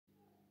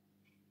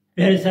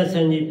प्यारे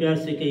सत्संग जी, प्यार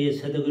से कहिए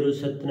सतगुरु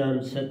सतनाम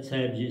सत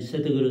साहिब जी।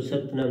 सतगुरु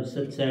सतनाम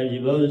सत साहिब जी।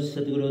 बहुत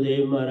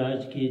सतगुरुदेव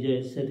महाराज की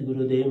जय।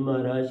 सतगुरुदेव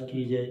महाराज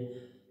की जय।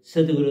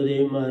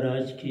 सतगुरुदेव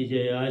महाराज की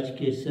जय। आज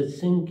के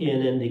सत्संग के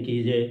आनंद की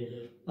जय।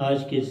 आज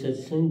के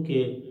सत्संग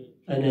के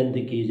आनंद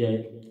की जय।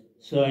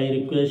 सो I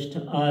request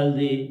all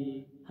the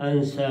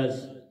हंसas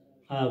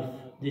of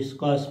this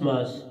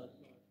Cosmos,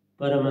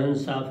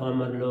 Paramhans of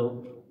अमरलोक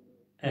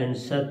and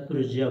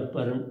Satpurush of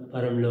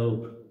Paramlok,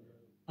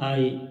 I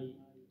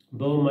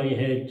bow my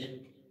head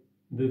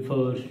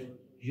before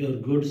your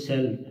good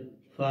self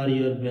for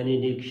your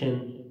benediction,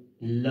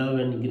 love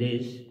and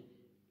grace.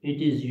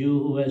 It is you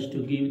who has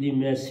to give the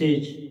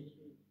message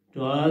to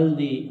all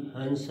the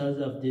Hansas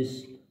of this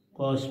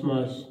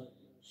cosmos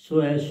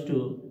so as to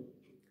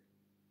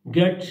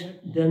get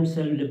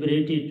themselves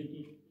liberated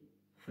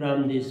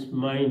from this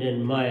mind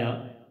and Maya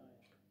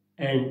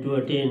and to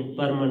attain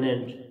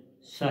permanent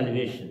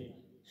salvation.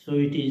 So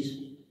it is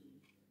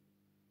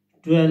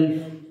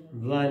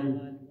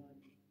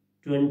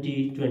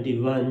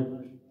 12/1/2021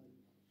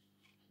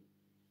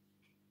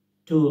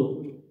 to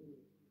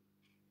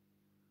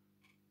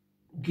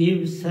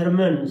give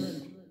sermons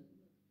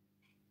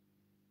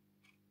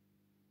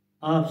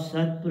of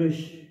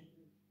Satpurush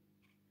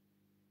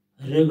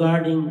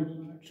regarding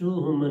true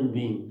human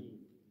being.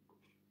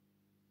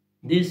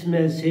 This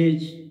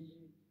message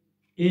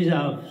is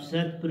of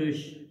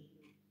Satpurush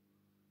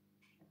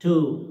to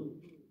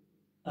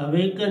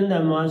awaken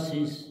the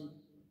masses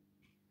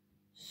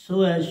so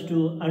as to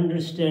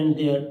understand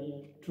their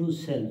true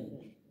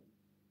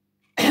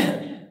self.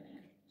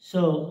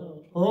 So,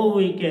 how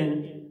we can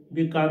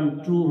become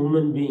true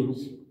human beings?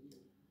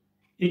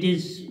 It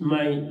is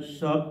my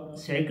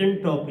second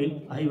topic.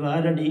 I've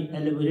already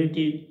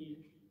elaborated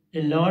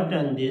a lot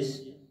on this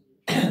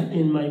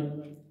in my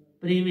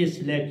previous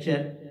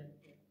lecture.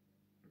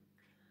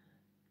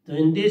 So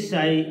in this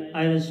I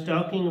was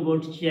talking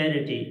about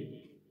charity.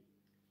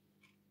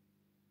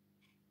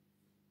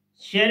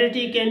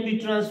 Charity can be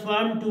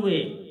transformed to a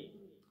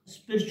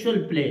spiritual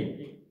plane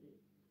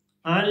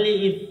only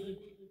if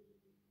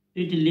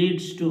it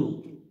leads to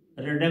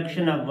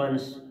reduction of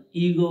one's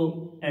ego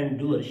and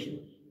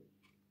doership.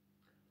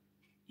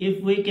 If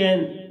we can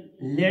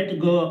let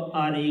go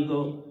our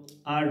ego,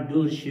 our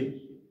doership,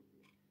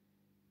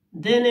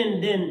 then and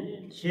then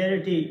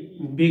charity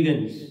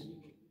begins.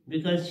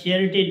 Because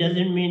charity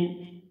doesn't mean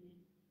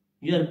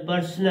your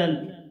personal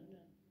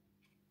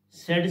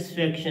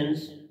satisfactions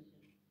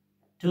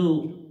to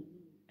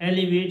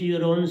elevate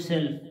your own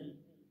self,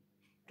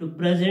 to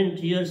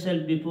present yourself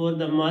before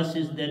the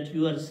masses that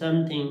you are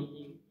something,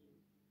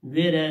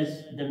 whereas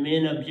the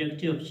main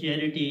objective of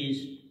charity is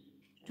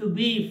to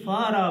be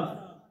far off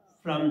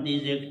from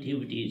these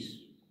activities.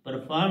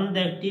 Perform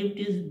the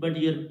activities, but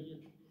your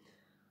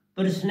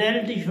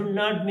personality should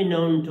not be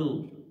known to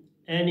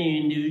any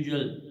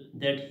individual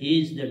that he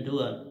is the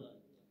doer.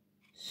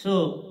 So,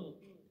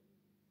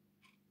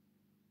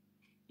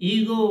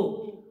 ego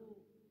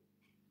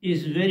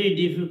is very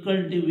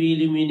difficult to be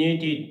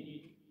eliminated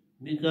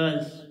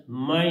because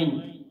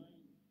mind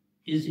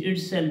is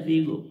itself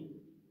ego.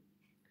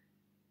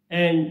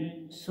 And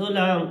so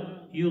long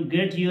you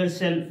get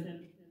yourself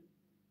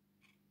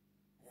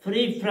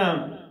free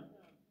from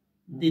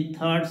the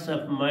thoughts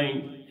of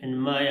mind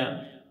and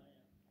Maya,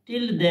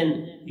 till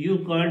then you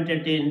can't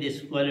attain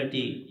this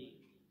quality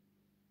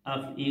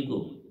of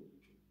ego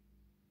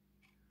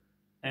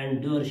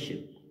and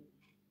doership.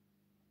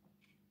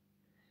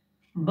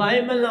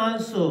 Bible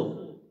also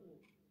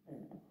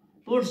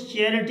puts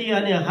charity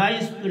on a high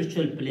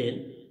spiritual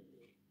plane.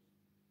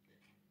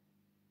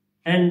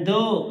 And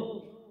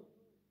though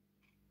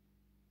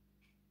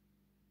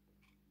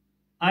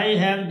I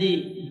have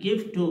the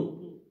gift to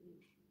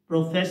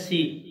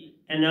prophecy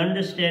and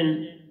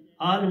understand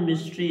all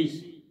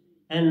mysteries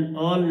and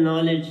all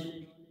knowledge,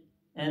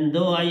 and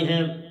though I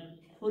have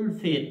full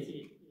faith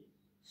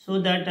so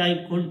that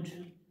I could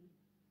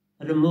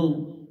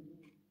remove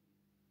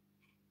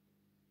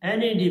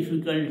any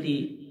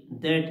difficulty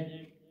that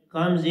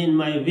comes in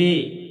my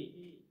way,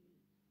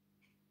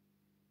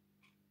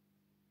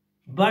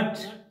 but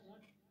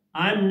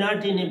I'm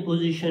not in a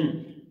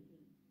position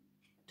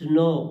to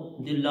know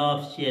the law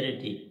of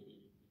charity.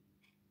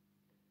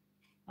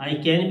 I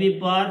can be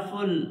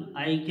powerful,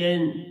 I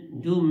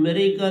can do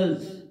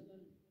miracles,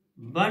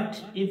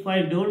 but if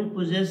I don't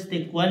possess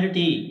the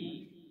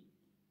quality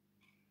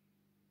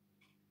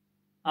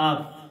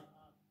of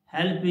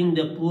helping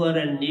the poor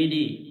and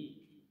needy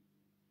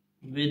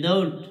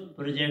without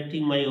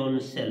projecting my own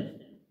self,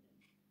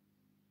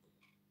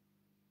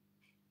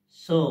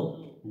 so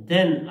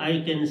then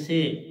I can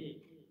say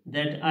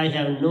that I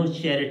have no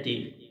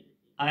charity,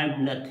 I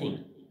am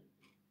nothing.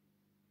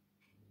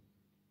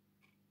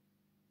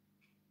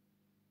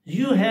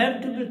 You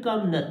have to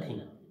become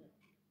nothing.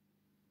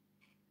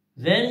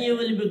 When you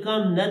will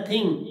become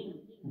nothing,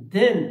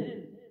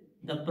 then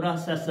the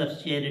process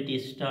of charity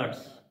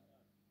starts.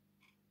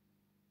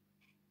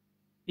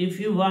 If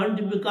you want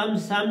to become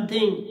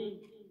something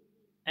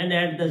and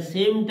at the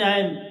same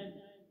time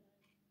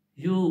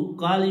you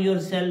call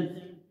yourself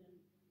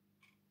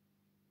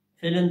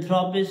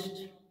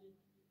philanthropist,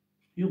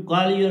 you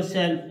call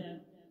yourself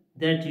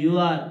that you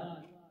are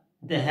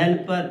the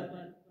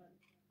helper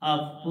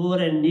of poor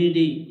and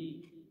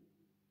needy,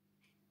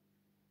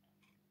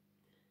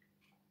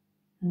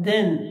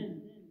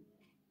 then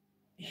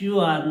you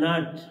are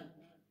not,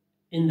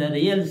 in the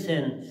real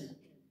sense,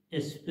 a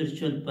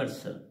spiritual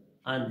person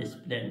on this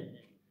planet.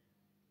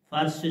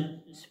 For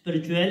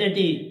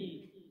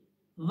spirituality,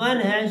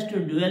 one has to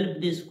develop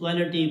this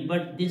quality,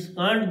 but this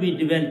can't be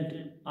developed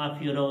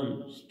of your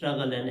own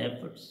struggle and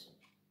efforts.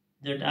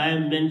 That I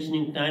am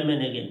mentioning time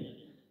and again,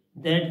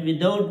 that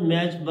without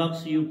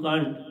matchbox you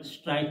can't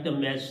strike the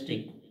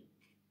matchstick.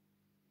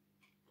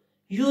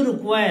 You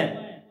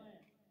require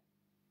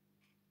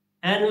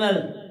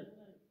anvil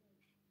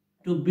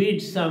to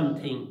beat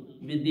something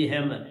with the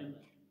hammer,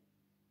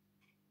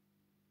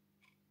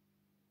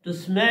 to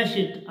smash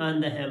it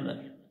on the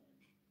hammer.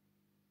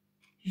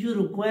 You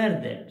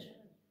require that.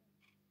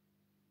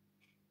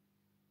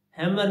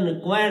 Hammer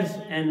requires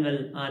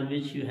anvil on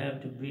which you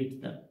have to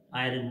beat the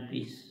iron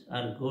piece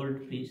or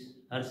gold piece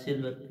or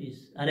silver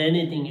piece or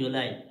anything you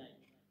like.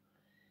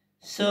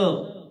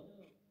 So,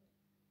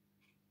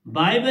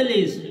 Bible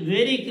is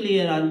very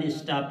clear on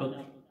this topic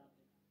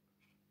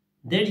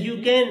that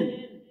you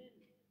can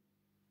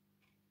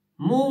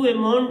move a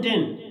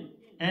mountain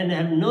and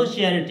have no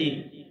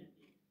charity,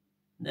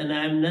 then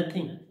I am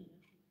nothing.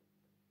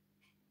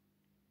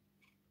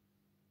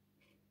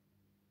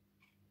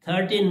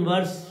 13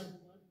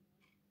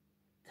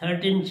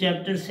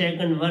 chapter,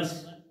 2nd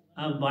verse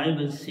of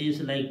Bible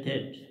says like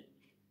that.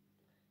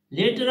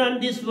 Later on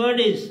this word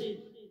is,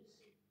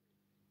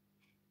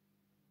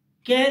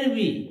 can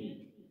we,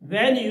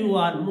 when you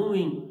are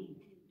moving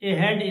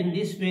ahead in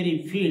this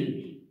very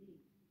field,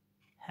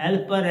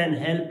 helper and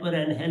helper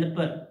and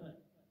helper,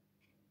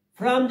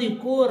 from the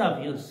core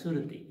of your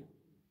surati,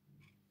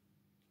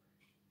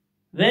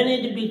 when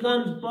it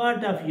becomes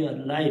part of your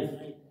life,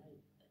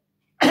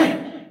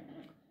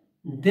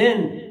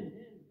 then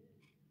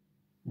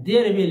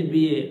there will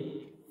be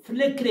a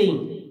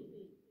flickering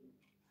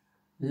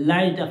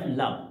light of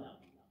love.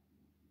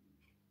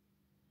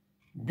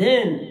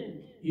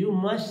 Then you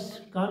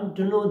must come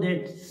to know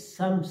that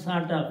some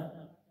sort of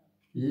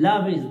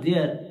love is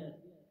there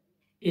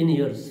in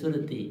your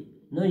surati.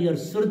 No, your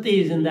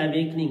surati is in the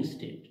awakening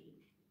state.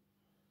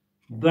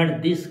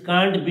 But this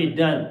can't be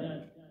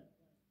done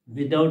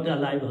without a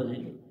live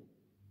Holy Ghost.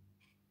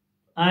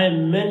 I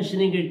am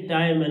mentioning it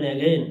time and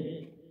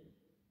again.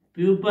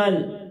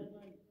 People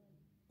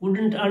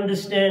couldn't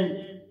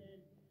understand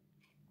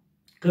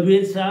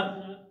Kabir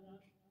Sahib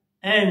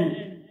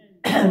and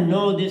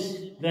know this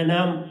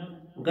Ganam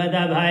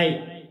Gada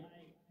Bhai,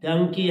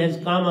 donkey has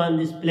come on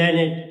this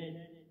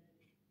planet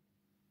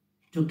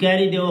to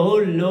carry the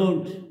whole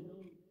load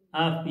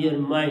of your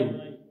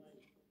mind,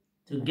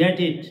 to get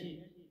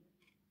it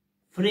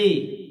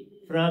free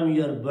from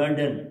your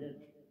burden,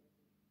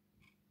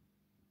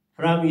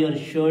 from your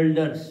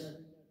shoulders.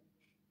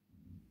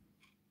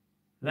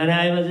 When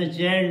I was a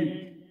child,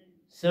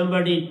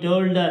 somebody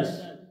told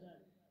us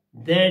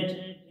that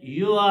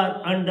you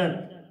are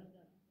under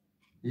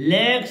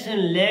lakhs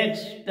and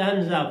lakhs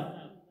tons of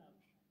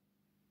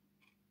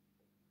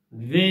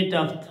weight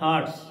of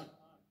thoughts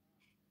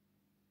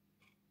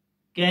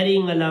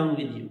carrying along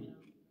with you.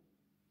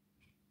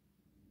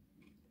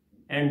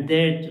 And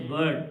that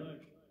word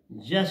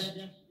just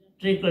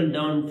trickled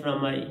down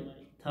from my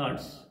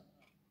thoughts.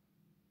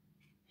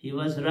 He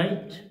was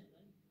right.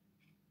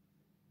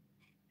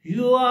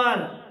 You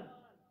are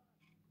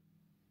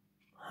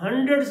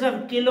hundreds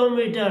of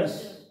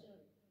kilometers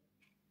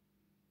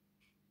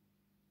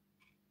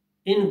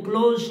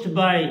enclosed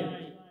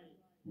by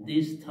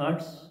these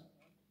thoughts,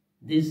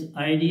 these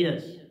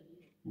ideas,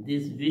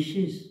 these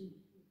wishes.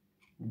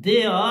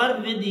 They are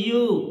with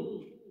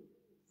you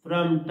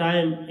from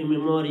time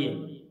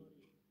immemorial.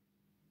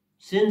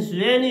 Since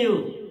when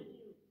you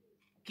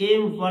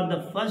came for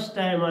the first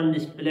time on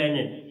this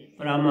planet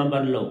from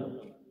Abarlo.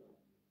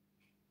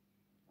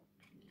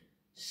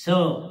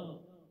 So,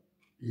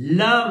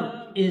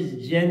 love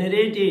is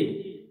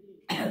generated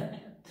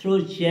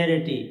through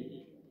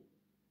charity,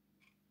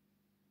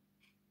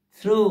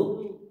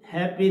 through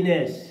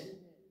happiness.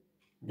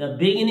 The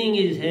beginning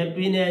is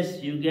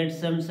happiness, you get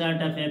some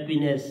sort of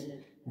happiness,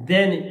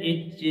 then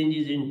it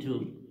changes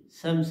into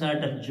some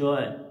sort of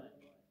joy.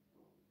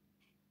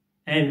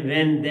 And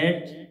when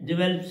that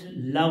develops,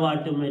 love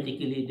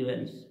automatically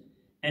develops.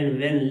 And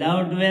when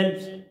love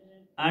develops,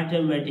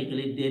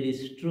 automatically there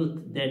is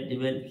truth that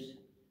develops.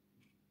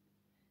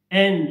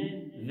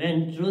 And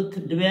when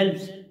truth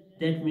develops,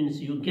 that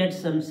means you get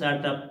some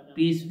sort of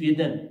peace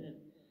within.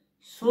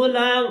 So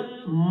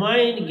long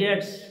mind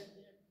gets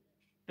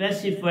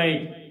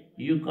pacified,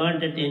 you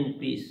can't attain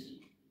peace.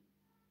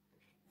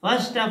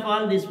 First of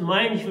all, this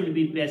mind should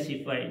be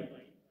pacified,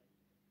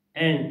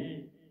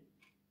 and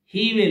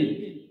he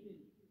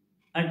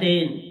will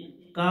attain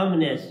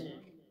calmness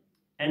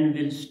and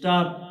will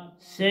stop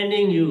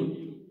sending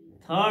you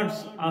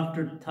thoughts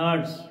after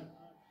thoughts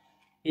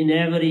in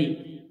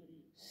every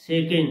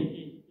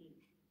second.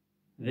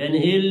 When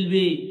he will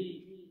be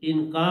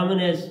in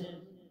calmness,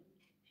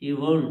 he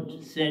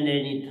won't send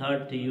any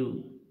thought to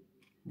you.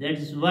 That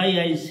is why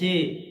I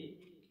say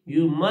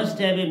you must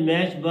have a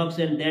matchbox,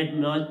 and that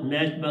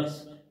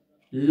matchbox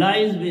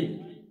lies with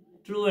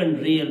true and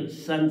real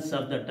sons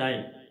of the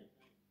time.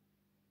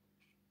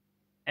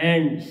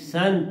 And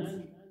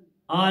Sant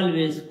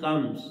always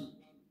comes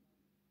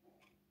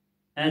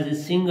as a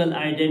single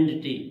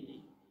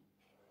identity.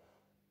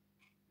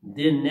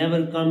 They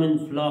never come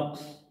in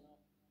flocks.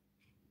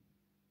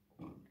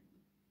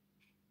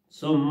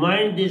 So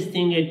mind this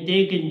thing and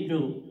take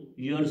into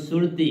your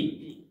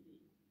surti.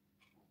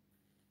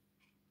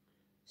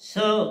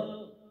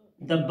 So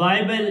the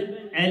Bible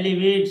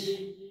elevates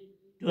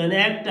to an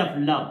act of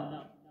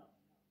love.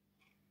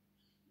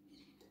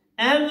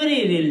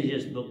 Every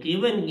religious book,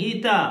 even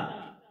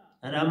Gita,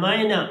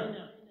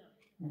 Ramayana,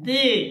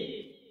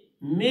 they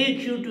make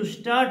you to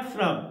start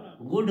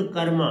from good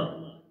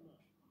karma.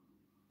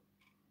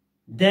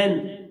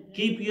 Then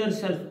keep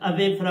yourself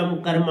away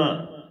from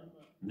karma.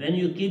 When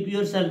you keep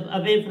yourself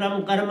away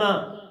from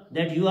karma,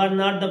 that you are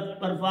not the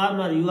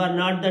performer, you are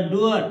not the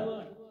doer.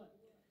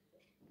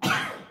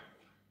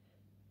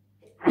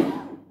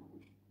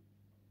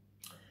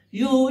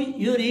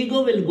 Your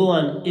ego will go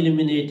on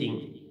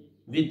eliminating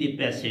with the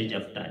passage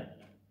of time.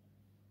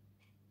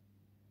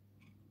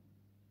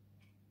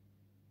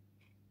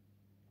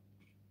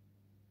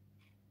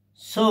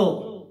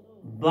 So,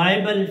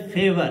 Bible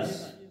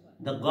favors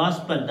the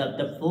gospel,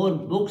 the 4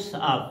 books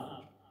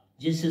of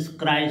Jesus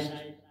Christ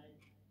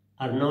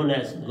are known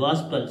as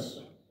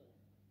Gospels.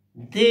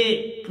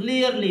 They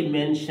clearly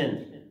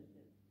mention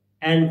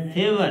and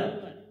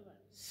favor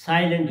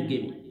silent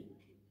giving.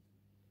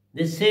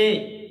 They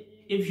say,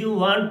 if you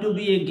want to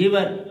be a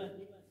giver,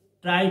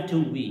 try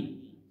to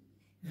be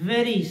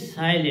very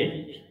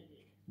silent.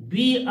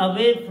 Be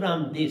away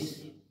from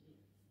this.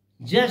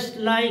 Just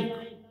like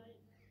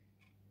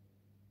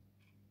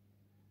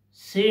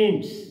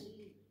saints,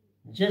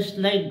 just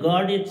like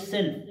God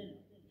itself,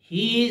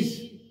 He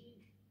is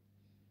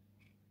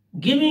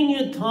giving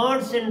you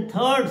thoughts and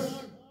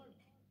thoughts,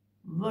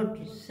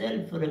 but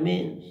self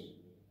remains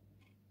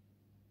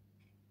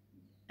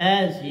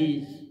as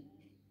His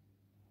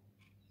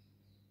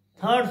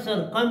thoughts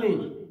are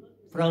coming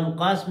from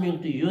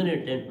cosmic to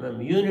unit, and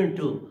from unit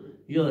to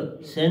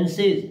your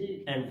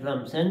senses, and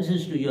from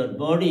senses to your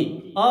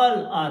body.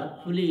 All are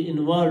fully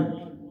involved,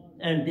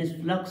 and this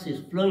flux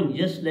is flowing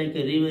just like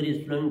a river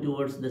is flowing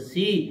towards the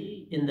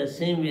sea. In the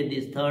same way,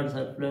 these thoughts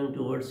are flowing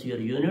towards your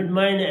unit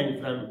mind,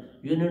 and from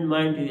unit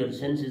mind to your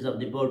senses of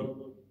the body.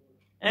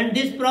 And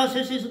this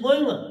process is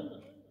going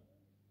on.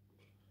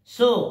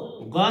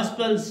 So,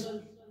 Gospels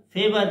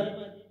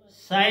favor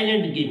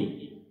silent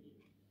giving,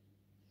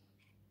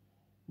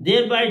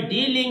 thereby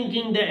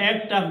delinking the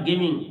act of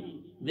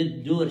giving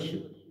with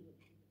doership.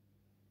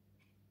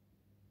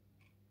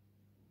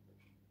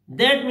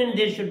 That means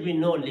there should be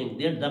no link.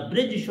 The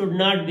bridge should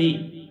not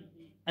be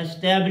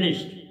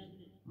established.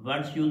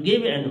 What you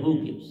give and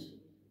who gives.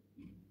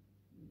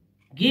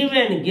 Give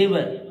and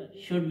giver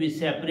should be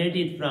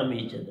separated from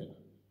each other.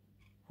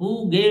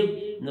 Who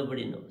gave?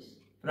 Nobody knows.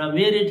 From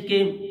where it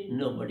came?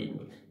 Nobody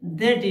knows.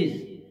 That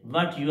is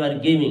what you are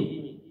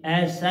giving.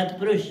 As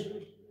Satpurush,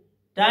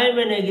 time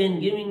and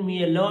again giving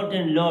me a lot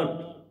and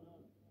lot.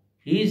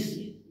 He is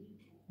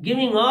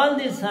giving all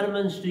these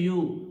sermons to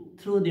you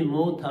through the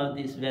mouth of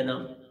this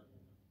venom,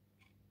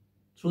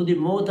 through the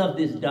mouth of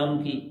this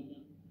donkey,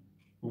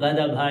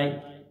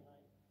 Gadabhai.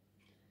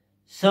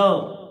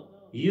 So,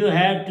 you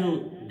have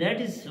to,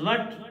 that is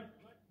what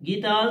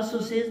Gita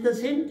also says the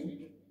same thing.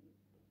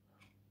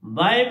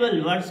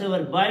 Bible,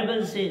 whatsoever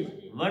Bible says,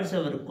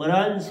 whatsoever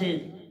Quran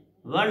says,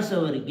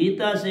 whatsoever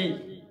Gita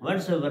says,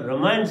 whatsoever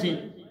Ramayana says,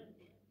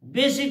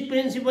 basic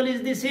principle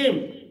is the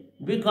same,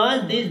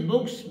 because these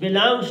books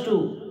belongs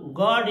to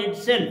God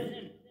itself.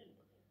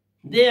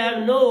 They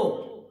have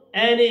no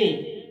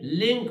any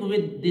link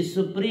with the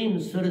Supreme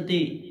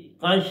Surti,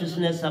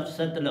 consciousness of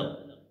Satlav.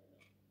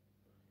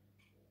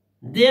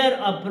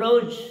 Their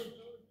approach,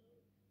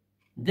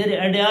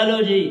 their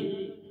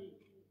ideology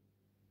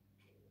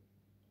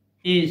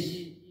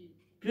is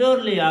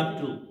purely up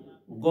to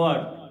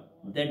God,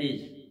 that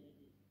is,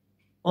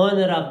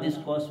 owner of this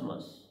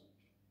cosmos,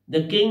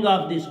 the king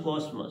of this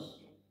cosmos.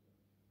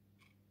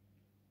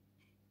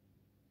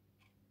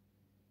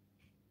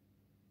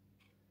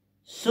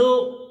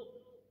 So,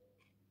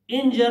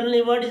 in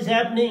journey, what is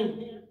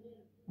happening?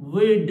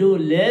 We do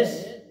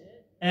less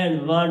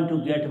and want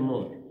to get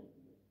more.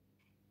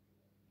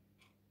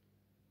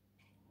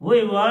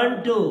 We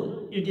want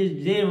to,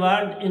 they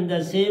want in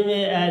the same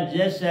way as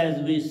just as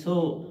we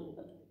sow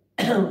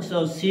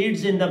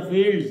seeds in the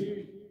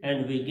fields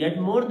and we get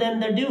more than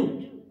the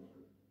dew.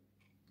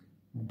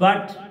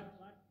 But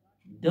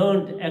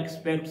don't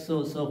expect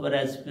so far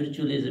as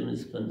spiritualism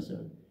is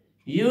concerned.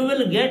 You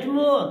will get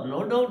more,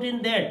 no doubt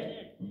in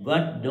that,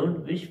 but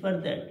don't wish for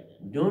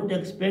that. Don't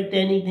expect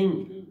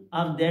anything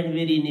of that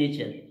very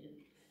nature.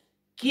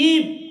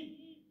 Keep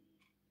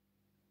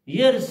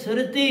your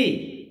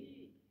Sriti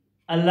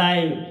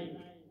alive,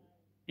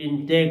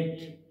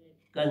 intact,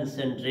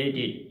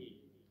 concentrated,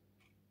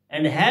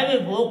 and have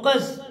a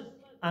focus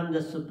on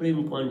the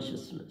Supreme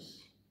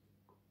Consciousness.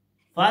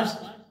 First,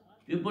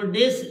 people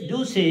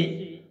do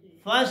say,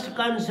 first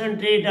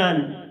concentrate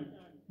on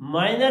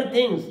minor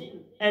things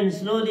and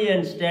slowly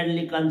and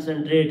steadily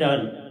concentrate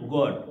on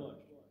God.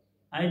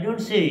 I don't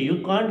say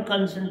you can't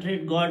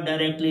concentrate God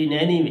directly in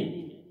any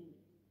way.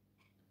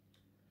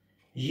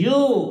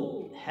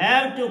 You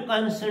have to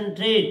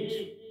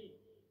concentrate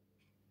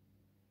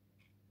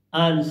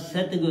on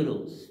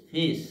Satguru's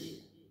face.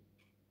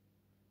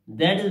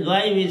 That is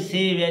why we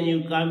say when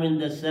you come in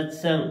the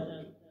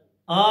satsang,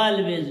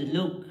 always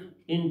look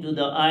into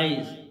the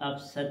eyes of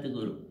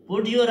Satguru.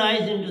 Put your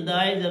eyes into the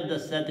eyes of the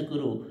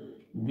Satguru,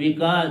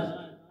 because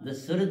the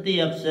surti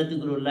of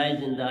Satguru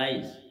lies in the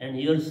eyes, and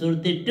your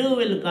surti too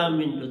will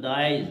come into the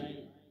eyes.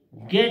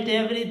 Get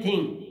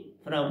everything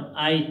from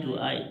eye to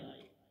eye,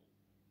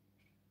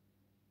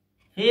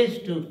 face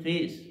to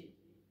face,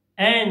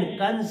 and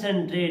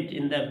concentrate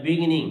in the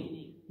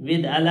beginning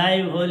with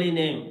alive holy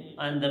name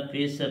on the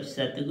face of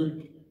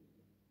Satguru.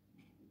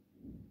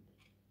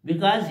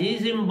 Because he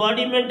is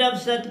embodiment of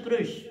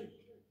Satpurush.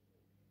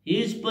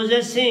 He is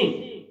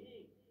possessing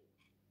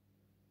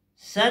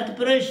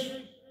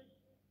Satpurush,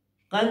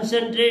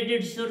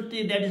 concentrated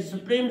surti, that is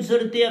supreme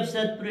surti of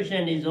Satpurush,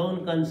 and his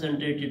own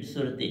concentrated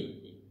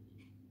surti.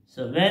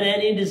 So when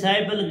any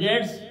disciple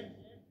gets,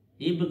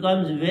 he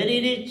becomes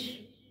very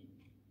rich,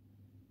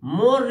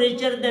 more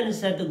richer than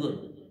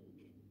Satguru,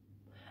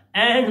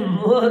 and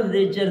more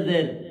richer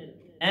than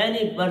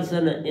any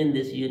person in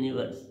this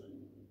universe.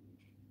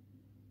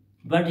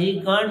 But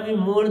he can't be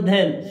more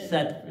than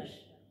Satpurush,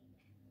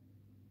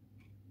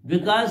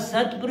 because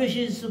Satpurush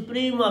is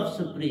supreme of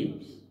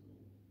supremes.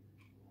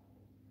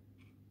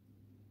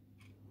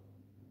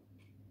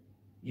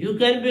 You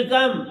can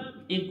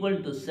become equal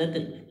to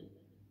Satguru,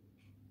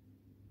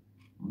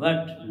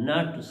 but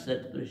not to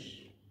Satpurush,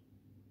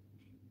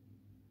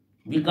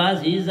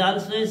 because he is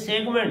also a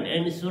segment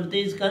and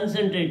surti is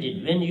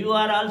concentrated. When you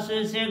are also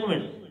a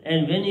segment,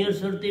 and when your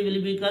surti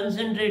will be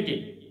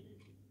concentrated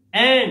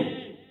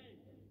and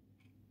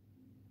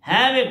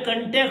have a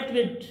contact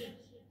with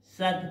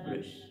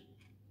Satpurush,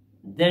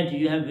 that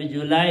you have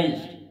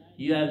visualized,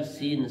 you have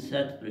seen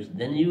Satpurush,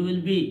 then you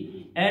will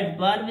be at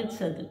par with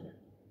Satguru.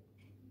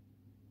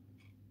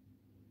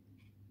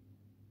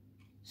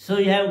 So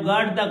you have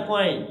got the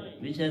coin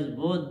which has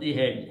both the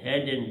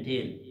head and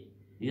tail,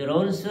 your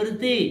own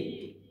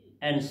surti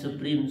and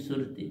supreme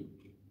surti.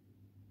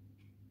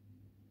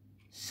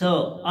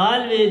 So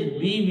always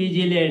be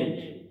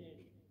vigilant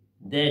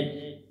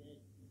that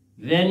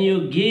when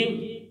you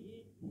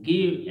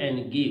give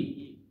and give.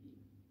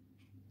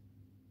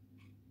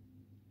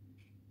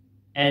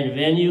 And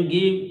when you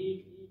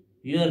give,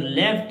 your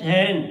left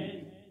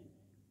hand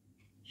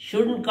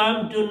shouldn't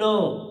come to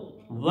know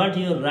what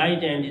your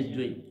right hand is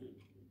doing.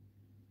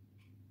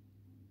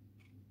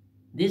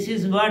 This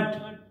is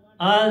what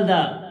all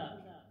the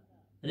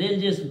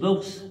religious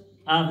books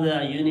of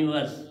the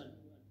universe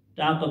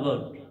talk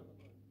about.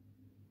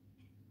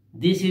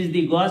 This is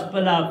the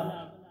gospel of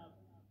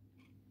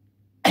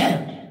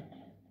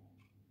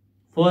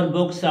 4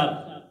 books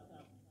of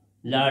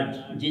Lord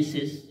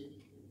Jesus.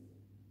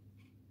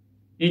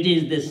 It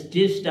is the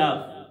gist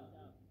of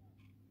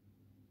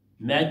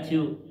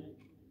Matthew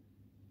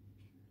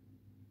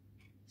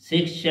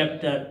 6th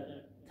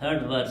chapter,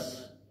 3rd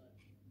verse.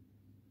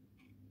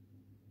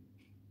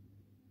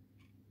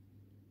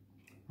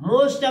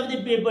 Most of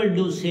the people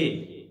do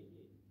say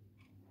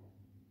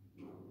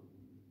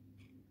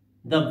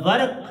the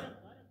work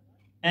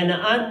an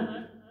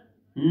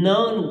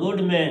unknown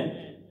good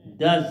man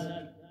does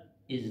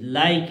is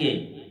like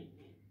a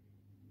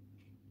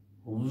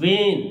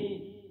vein.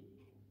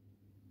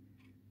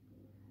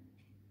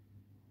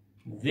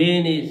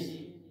 Vein is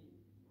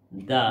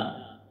the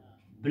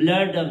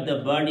blood of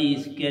the body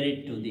is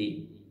carried to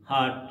the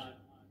heart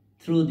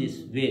through this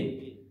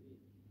vein.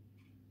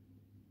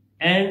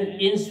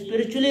 And in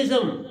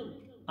spiritualism,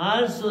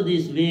 also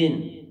this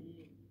vein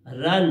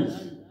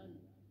runs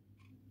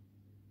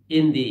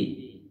in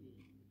the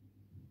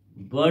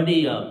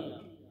body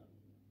of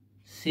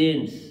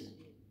saints.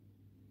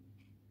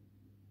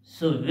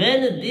 So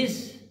when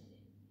this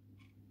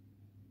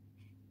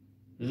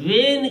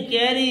vein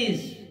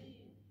carries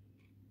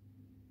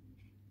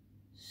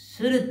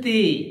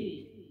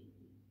Surti,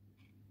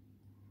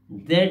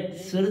 that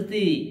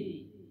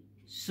Surti,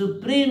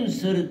 supreme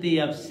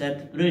Surti of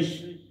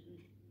Satpurush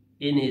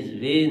in his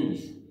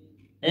veins,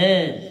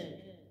 as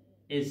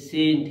a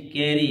saint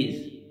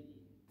carries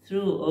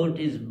throughout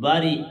his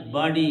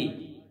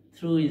body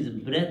through his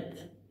breath.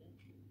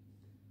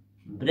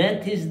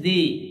 Breath is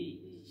the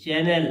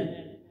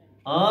channel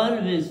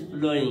always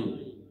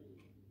flowing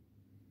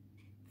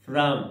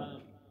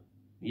from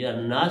your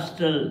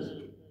nostrils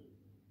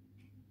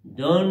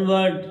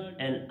downward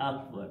and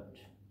upward,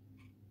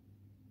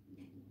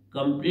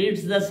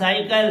 completes the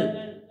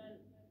cycle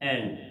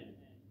and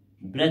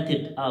breath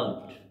it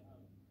out.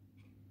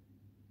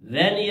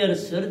 When your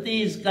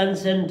surti is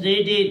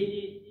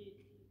concentrated,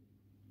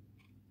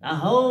 a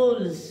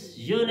whole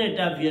unit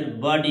of your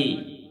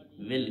body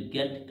will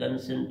get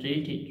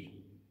concentrated.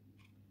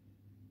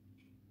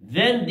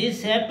 When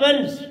this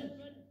happens,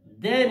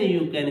 then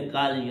you can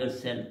call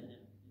yourself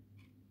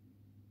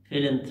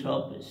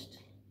philanthropist,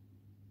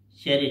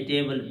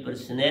 charitable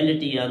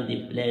personality on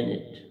the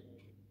planet.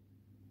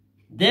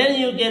 Then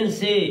you can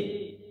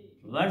say,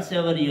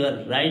 whatsoever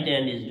your right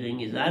hand is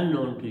doing is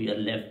unknown to your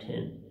left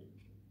hand.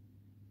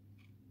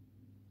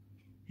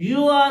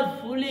 You are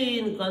fully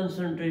in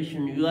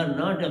concentration. You are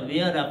not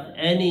aware of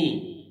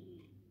anything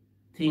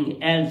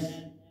else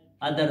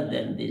other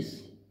than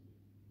this.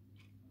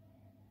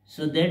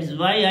 So that's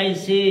why I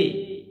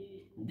say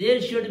there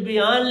should be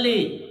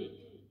only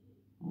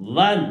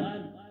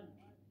one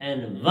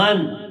and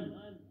one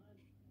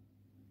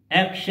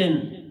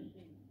action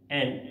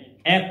and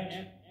act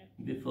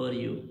before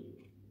you.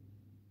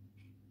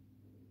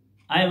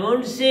 I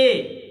won't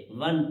say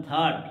one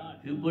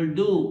thought. People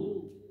do.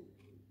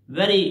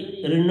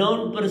 Very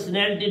renowned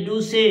personality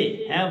do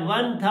say, have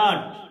one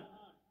thought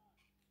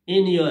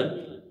in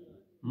your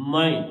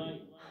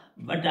mind.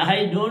 But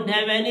I don't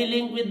have any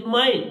link with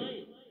mind.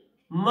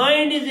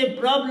 Mind is a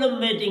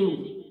problematic.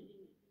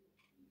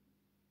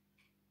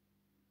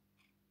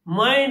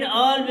 Mind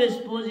always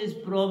poses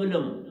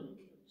problem.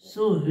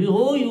 So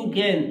how you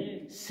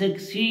can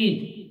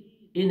succeed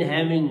in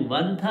having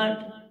one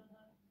thought?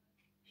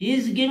 He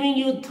is giving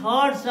you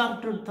thoughts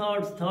after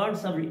thoughts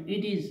after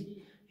it is.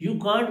 You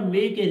can't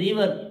make a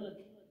river.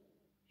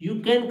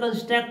 You can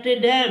construct a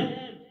dam,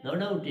 no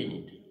doubt in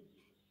it.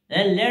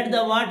 And let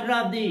the water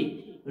of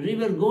the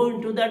river go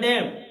into the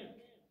dam.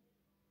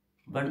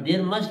 But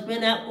there must be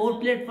an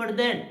outlet for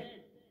that.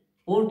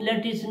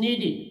 Outlet is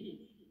needed.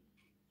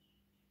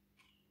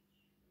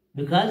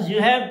 Because you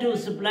have to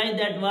supply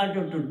that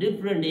water to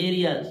different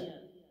areas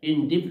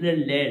in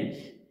different lands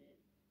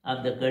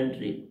of the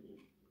country,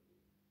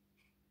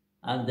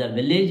 of the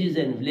villages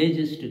and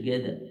villages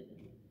together.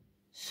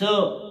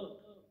 So,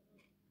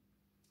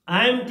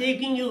 I am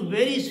taking you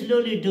very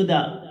slowly to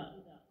the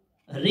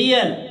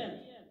real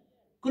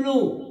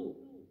clue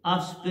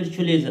of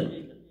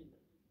spiritualism.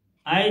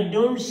 I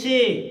don't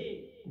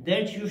say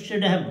that you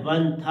should have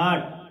one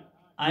thought.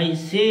 I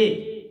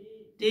say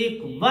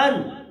take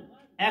one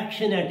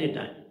action at a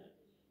time.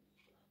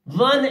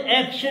 One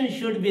action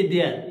should be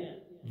there.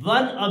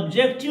 One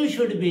objective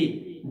should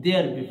be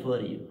there before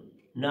you,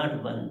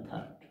 not one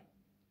thought.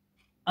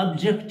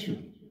 Objective.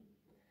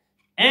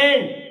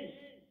 And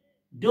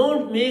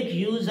don't make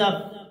use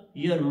of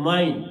your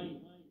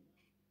mind,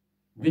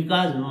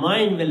 because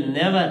mind will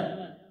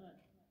never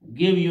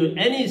give you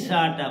any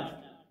sort of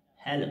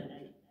help.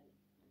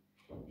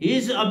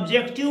 His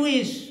objective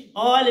is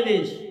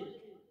always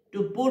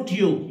to put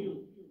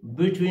you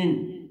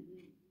between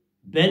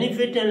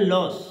benefit and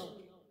loss,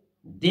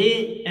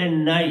 day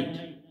and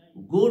night,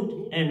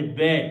 good and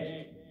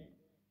bad,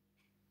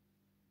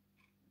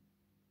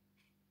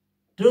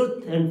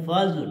 truth and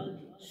falsehood.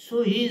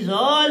 So he is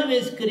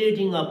always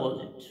creating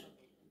opposite.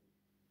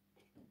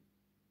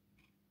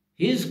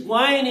 His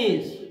coin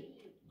is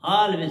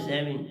always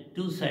having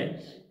two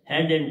sides,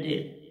 head and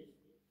tail.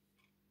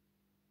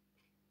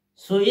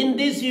 So in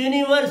this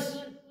universe,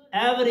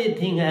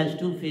 everything has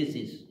two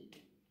faces.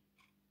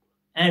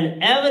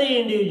 And every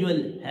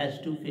individual has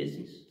two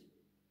faces.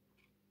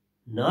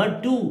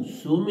 Not two,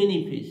 so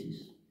many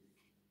faces.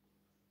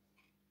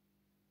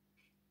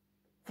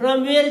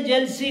 From where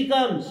jealousy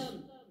comes?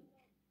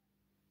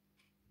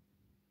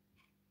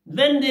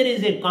 When there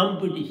is a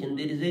competition,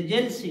 there is a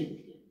jealousy.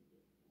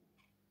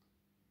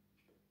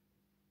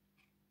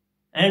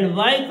 And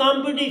why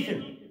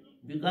competition?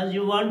 Because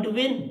you want to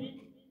win.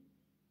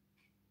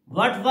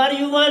 What for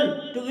you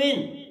want to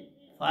win?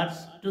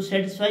 First, to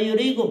satisfy your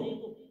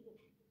ego.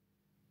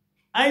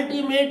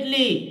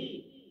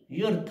 Ultimately,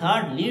 your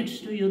thought leads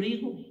to your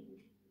ego.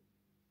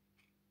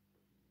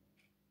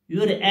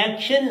 Your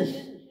actions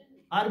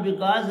are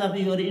because of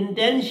your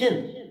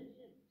intention.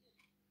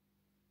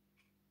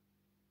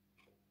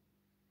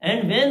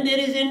 And when there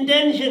is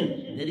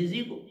intention, there is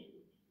ego.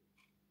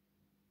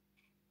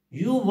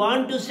 You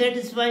want to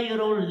satisfy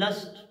your own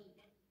lust.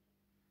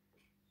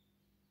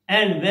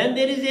 And when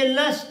there is a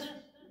lust,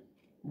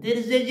 there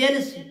is a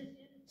jealousy.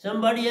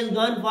 Somebody has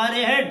gone far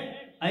ahead.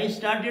 I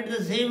started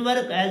the same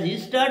work as he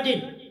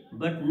started.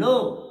 But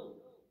no,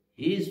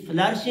 he is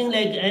flourishing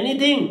like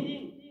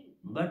anything.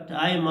 But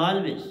I am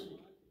always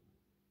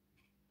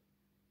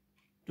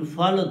to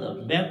follow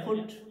the back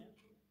foot.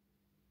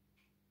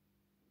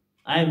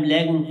 I am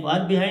lagging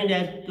far behind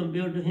as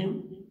compared to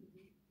him.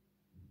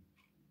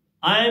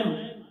 I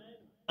am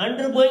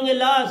undergoing a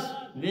loss,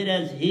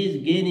 whereas he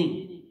is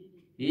gaining.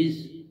 He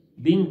is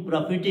being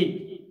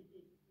profited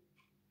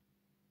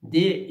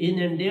day in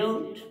and day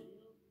out.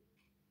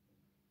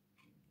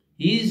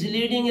 He is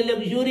leading a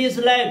luxurious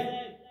life,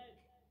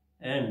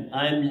 and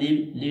I am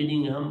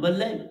leading a humble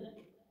life.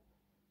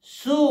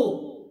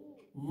 So,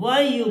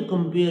 why you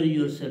compare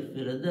yourself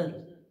with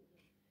others?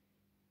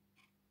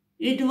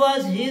 It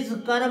was his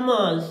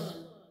karmas,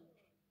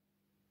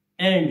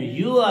 and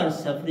you are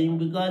suffering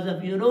because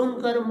of your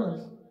own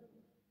karmas.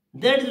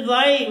 That's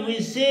why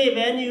we say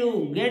when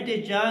you get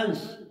a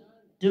chance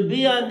to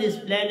be on this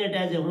planet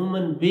as a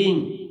human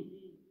being,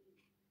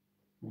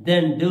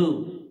 then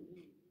do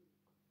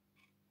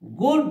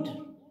good,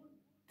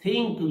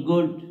 think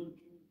good,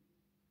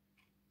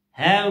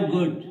 have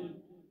good,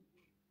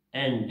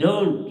 and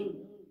don't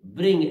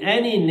bring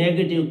any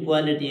negative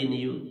quality in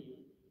you.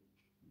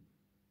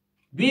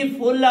 Be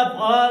full of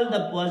all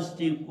the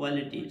positive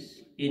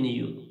qualities in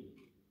you.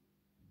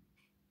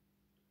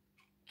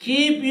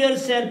 Keep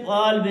yourself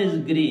always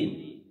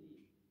green.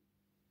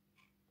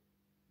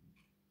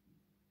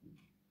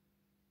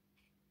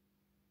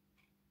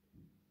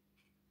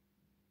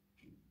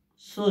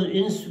 So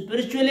in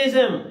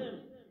spiritualism,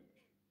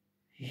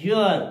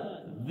 your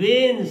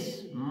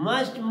veins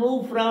must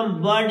move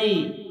from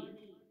body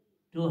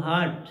to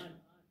heart.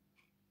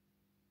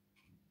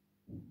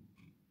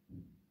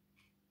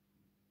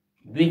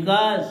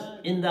 Because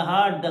in the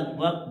heart the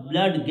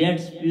blood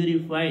gets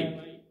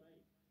purified.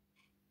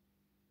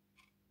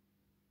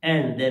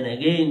 And then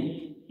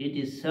again it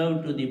is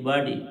served to the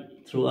body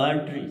through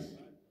arteries.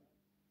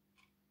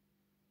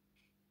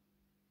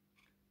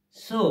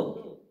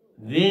 So,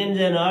 veins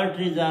and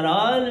arteries are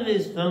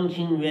always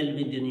functioning well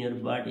within your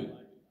body.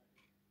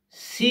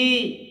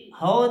 See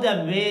how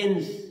the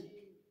veins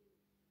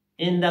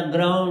in the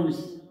grounds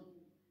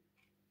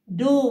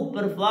do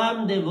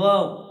perform the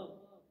work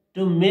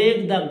to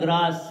make the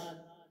grass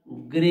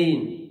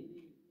green.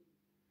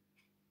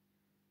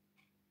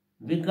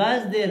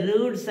 Because their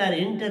roots are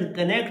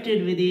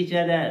interconnected with each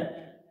other,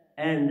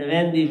 and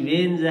when the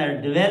veins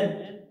are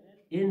developed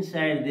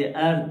inside the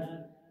earth,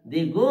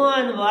 they go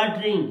on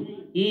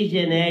watering each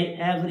and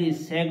every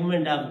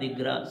segment of the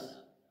grass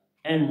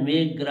and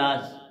make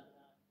grass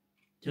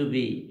to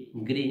be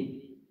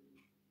green,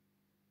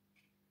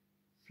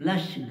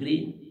 lush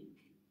green.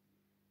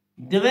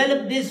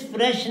 Develop this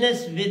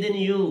freshness within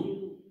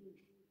you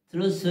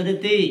through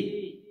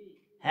Surati.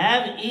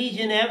 Have each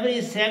and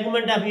every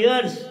segment of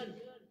yours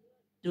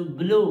to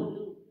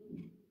bloom,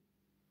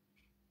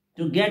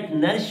 to get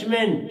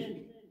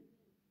nourishment,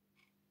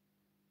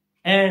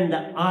 and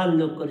the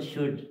onlooker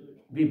should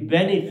be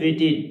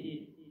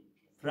benefited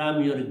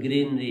from your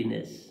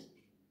greeneriness.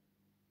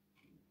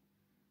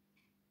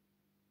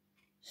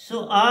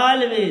 So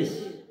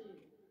always,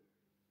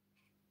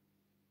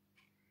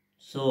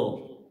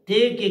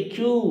 take a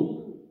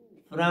cue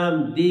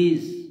from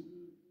these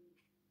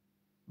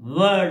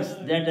words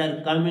that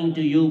are coming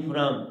to you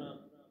from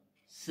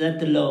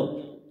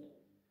Satlok.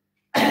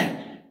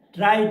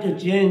 Try to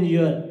change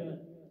your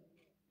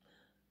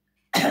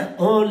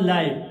own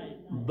life,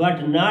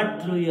 but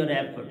not through your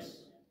efforts.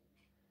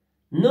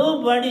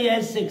 Nobody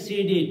has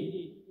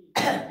succeeded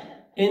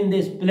in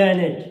this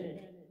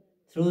planet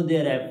through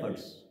their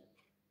efforts.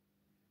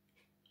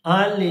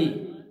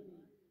 Only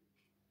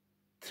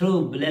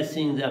through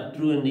blessings of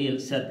true and real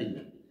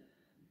Satguru.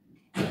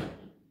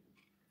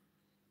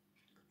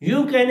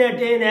 You can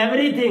attain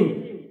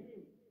everything,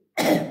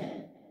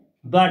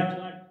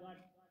 but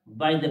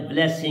by the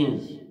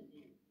blessings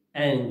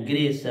and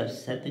grace of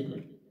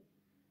Satguru.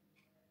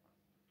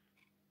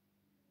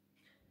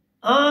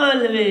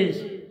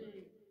 Always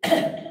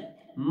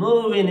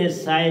move in a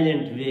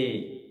silent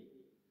way.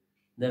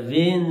 The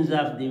veins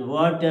of the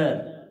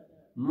water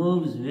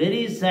moves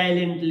very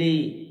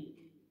silently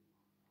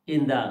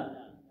in the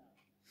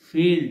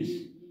fields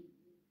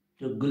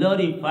to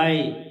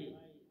glorify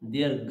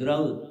their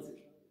growth,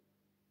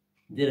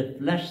 their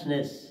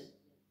freshness,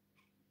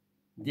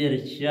 their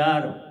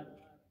charm,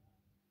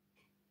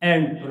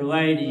 and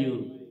provide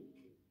you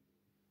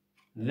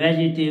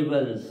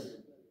vegetables,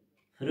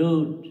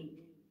 fruit,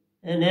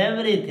 and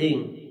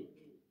everything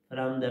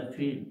from the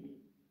field.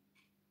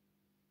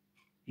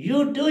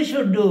 You too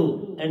should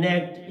do and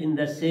act in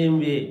the same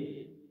way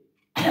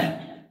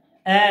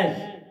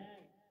as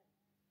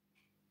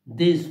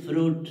these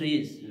fruit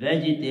trees,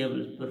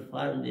 vegetables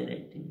perform their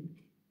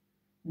activity.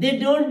 They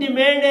don't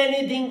demand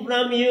anything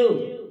from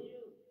you.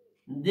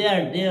 They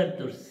are there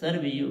to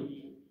serve you.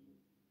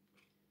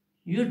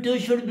 You too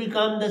should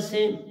become the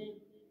same.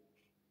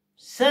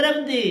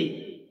 Serve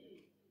the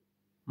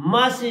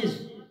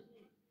masses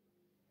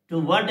to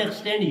what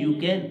extent you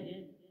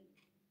can.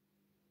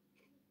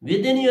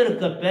 Within your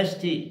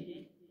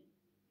capacity,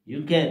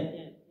 you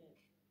can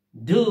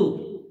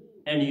do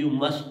and you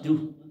must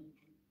do.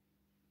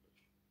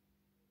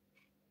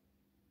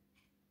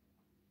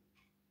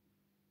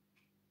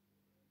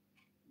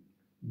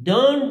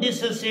 Don't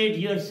dissociate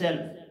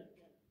yourself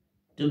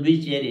to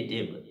be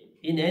charitable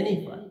in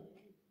any form.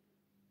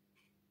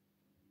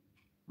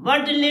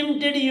 What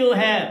limited you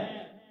have,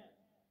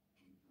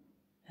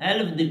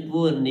 help the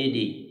poor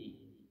needy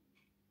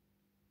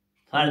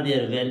for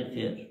their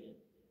welfare.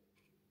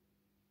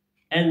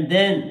 And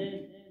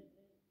then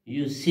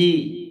you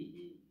see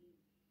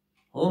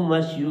how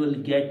much you will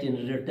get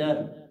in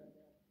return.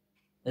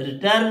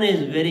 Return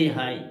is very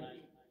high,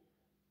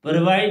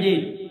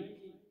 provided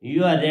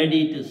you are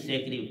ready to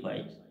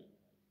sacrifice.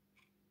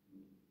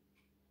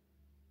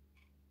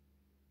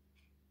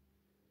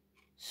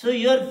 So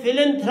your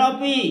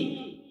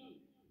philanthropy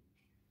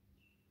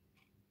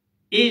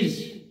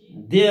is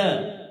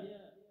there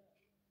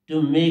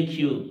to make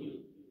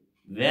you,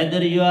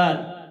 whether you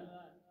are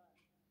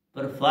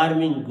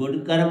performing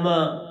good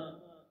karma,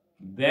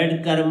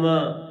 bad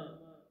karma,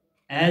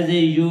 as a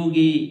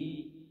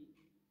yogi,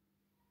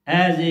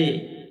 as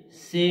a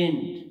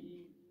saint,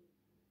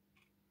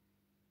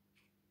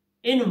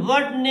 in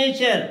what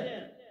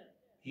nature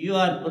you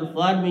are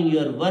performing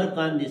your work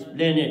on this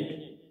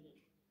planet,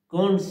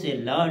 counts a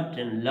lot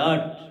and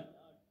lot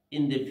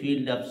in the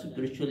field of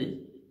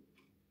spiritualism.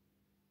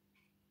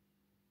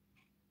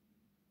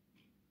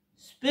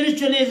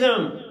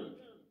 Spiritualism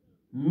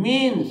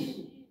means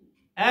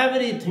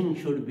everything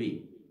should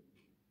be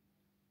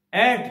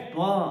at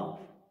par.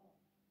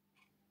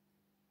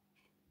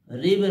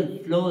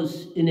 River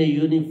flows in a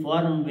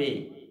uniform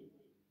way.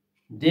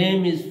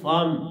 Dam is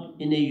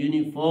formed in a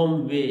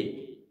uniform way.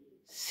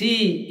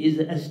 Sea is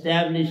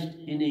established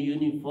in a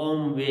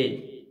uniform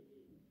way.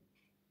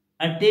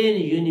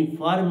 Attain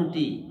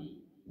uniformity,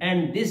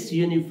 and this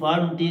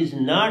uniformity is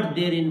not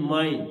there in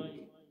mind.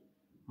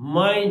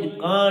 Mind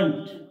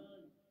can't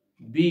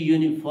be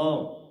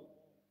uniform.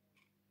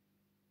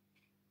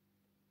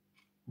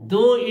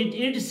 Though it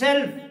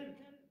itself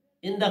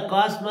in the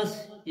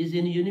cosmos is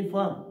in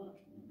uniform,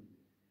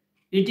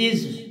 it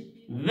is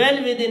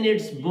well within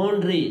its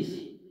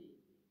boundaries,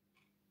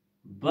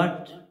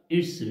 but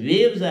its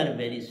waves are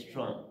very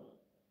strong.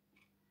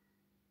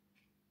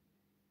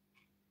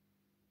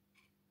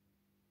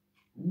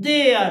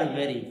 They are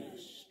very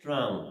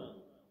strong.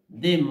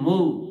 They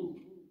move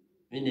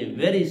in a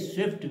very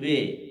swift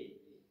way.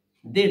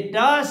 They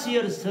toss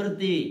your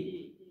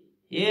surti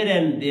here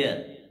and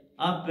there,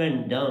 up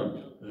and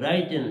down,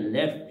 right and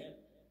left,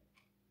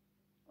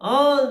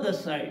 all the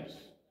sides.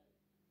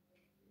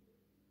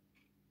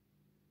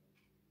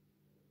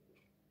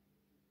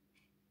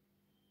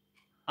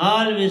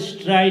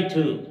 Always try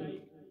to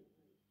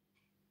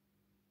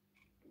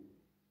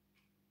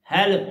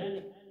help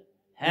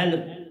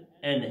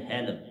and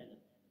help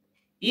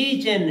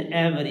each and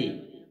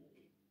every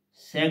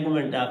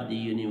segment of the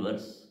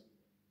universe.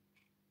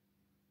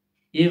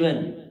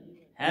 Even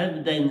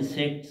help the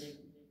insects,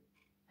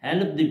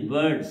 help the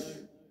birds,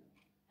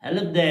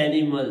 help the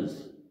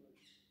animals,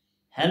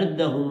 help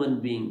the human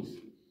beings.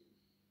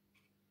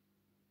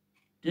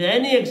 To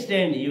any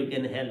extent you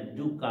can help,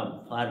 do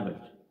come forward.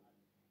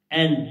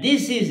 And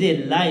this is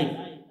a life,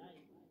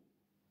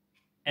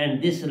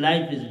 and this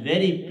life is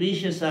very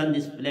precious on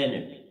this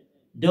planet.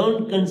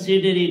 Don't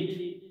consider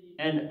it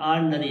an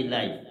ordinary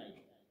life.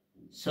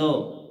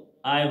 So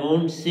I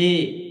won't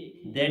say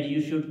that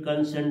you should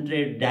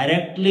concentrate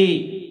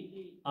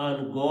directly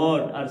on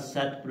God or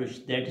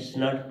Satpurush. That is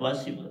not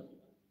possible.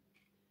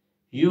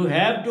 You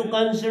have to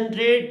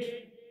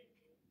concentrate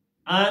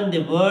on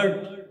the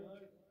word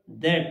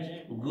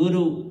that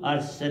Guru or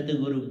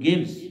Satguru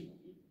gives.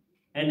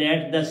 And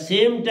at the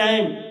same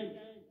time,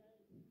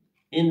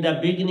 in the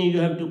beginning,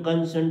 you have to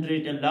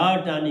concentrate a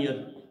lot on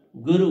your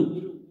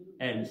Guru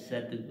and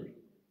Satguru.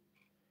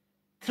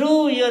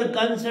 Through your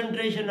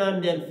concentration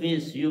on their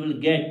face, you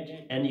will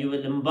get and you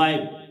will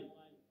imbibe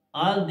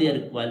all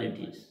their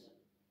qualities.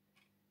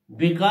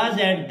 Because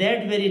at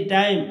that very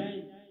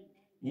time,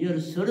 your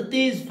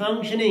surti is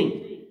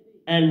functioning,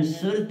 and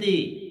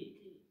surti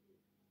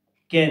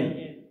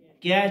can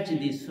catch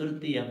the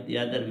surti of the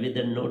other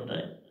within no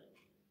time.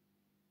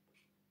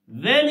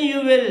 When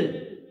you will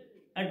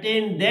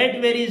attain that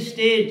very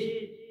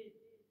stage,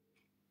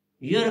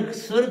 your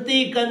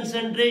surti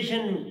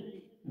concentration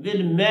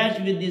will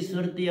match with the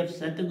surti of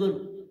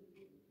Satguru.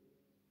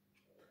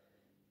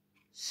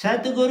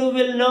 Satguru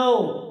will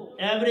know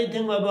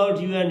everything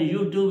about you, and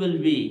you too will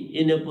be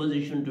in a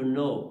position to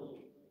know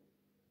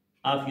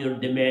of your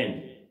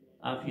demand,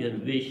 of your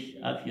wish,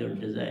 of your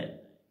desire.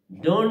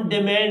 Don't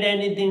demand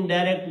anything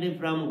directly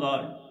from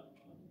God.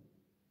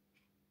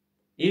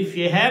 If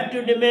you have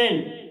to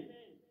demand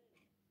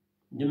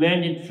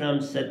it from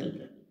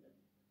Satguru.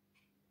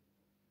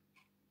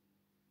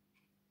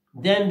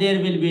 Then there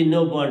will be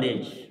no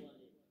bondage.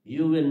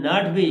 You will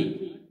not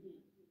be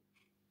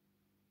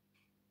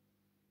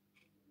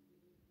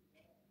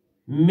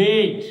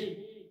made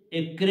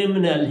a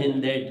criminal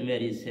in that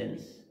very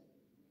sense.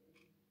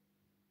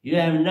 You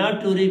have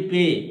not to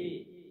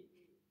repay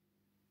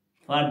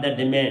for the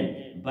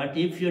demand. But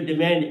if you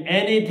demand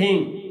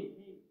anything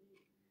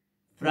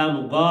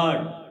from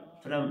God,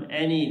 from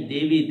any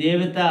Devi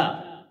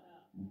Devata,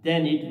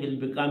 then it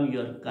will become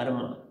your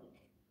karma.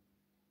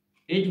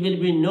 It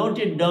will be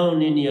noted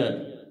down in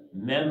your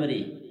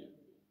memory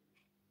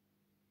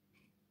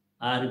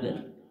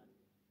organ.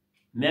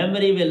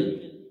 Memory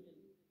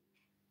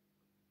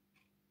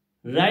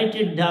will write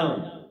it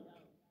down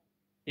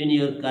in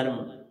your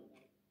karma.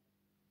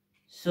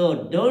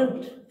 So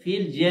don't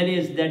feel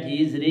jealous that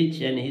he is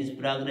rich and he is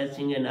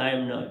progressing and I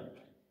am not.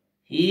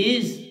 He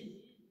is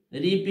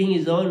reaping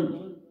his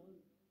own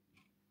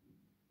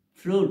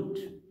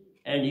fruit,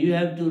 and you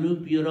have to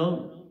reap your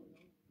own.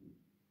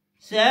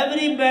 So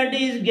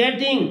everybody is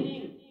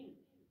getting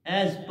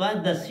as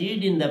per the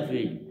seed in the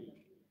field.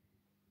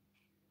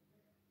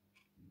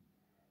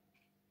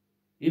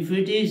 If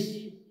it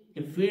is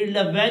a field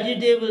of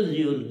vegetables,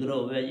 you will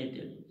grow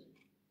vegetables.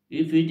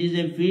 If it is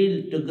a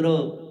field to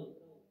grow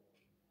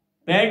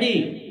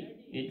paddy,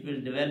 it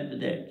will develop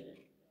that.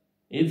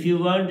 If you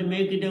want to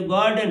make it a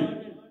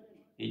garden,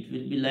 it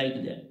will be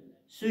like that.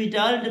 So it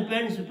all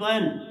depends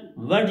upon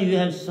what you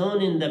have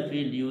sown in the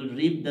field, you will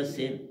reap the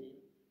same.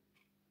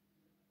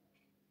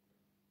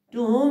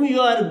 To whom you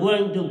are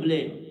going to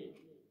blame?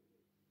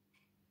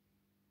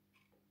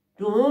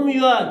 To whom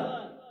you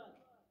are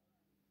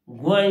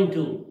going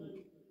to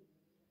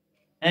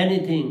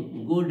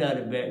anything good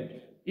or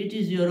bad? It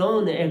is your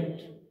own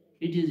act,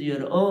 it is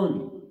your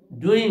own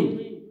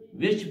doing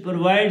which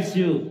provides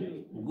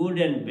you good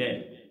and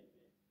bad.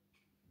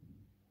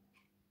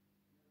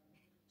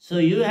 So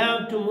you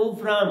have to move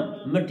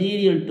from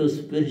material to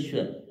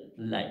spiritual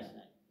life.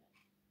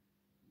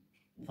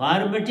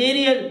 For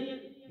material,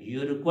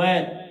 you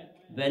require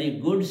very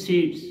good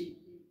seeds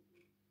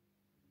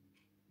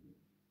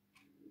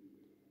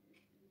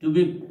to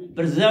be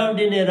preserved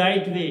in a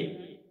right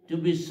way, to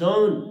be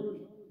sown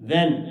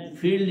when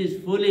field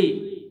is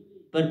fully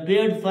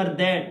prepared for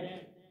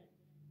that.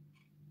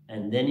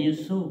 And then you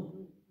sow.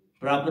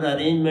 Proper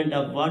arrangement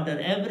of water,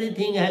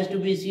 everything has to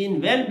be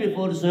seen well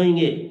before sowing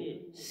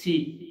a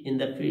seed in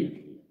the field.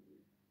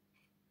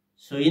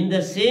 So in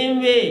the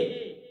same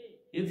way,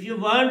 if you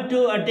want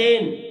to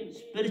attain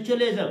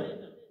spiritualism,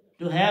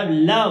 to have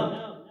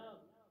love,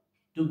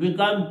 to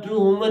become true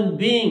human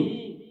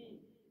being,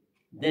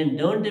 then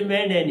don't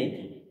demand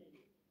anything.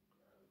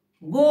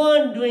 Go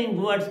on doing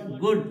what's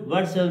good,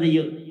 whatsoever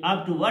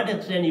up to what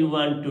extent you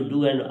want to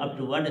do and up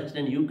to what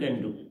extent you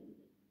can do.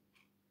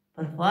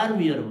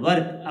 Perform your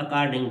work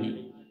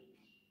accordingly.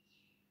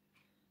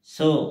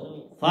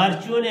 So,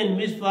 fortune and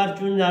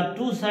misfortune are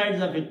two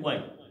sides of a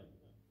coin.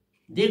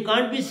 They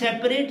can't be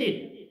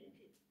separated.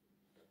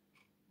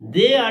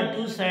 They are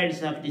two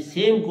sides of the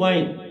same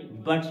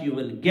coin, but you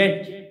will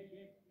get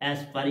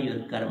as per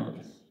your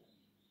karmas.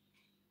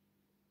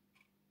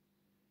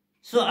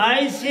 So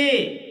I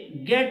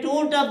say, get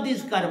out of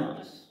these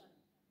karmas.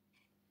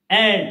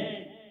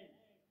 And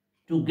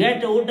to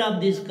get out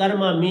of this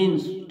karma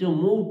means to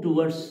move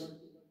towards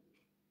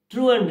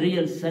true and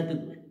real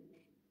Sadguru.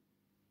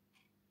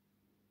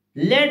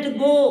 Let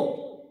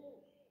go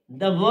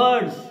the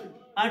words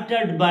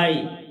uttered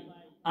by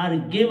or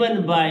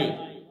given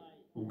by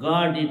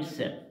God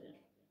itself.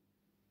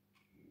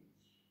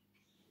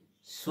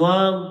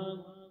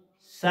 Swam,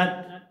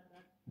 Sat,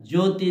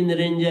 Jyoti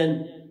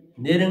Niranjan,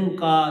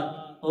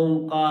 Nirankar,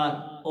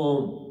 Omkar,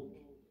 Om.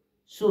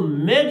 So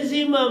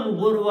maximum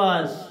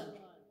Gurvas,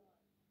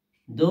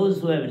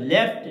 those who have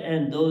left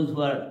and those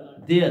who are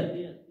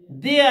there,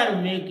 they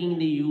are making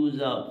the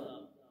use of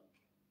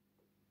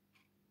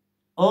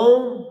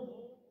Om,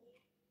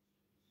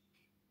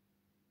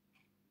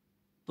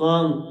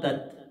 Twang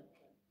Tat,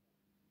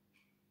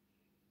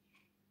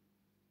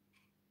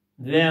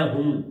 Vya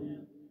Hum,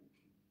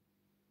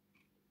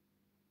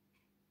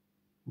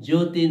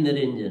 Jyoti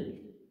Niranjan,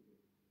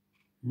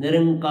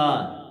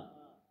 Nirankar,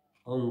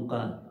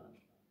 Omkar.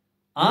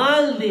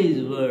 All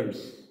these words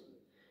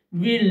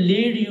will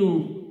lead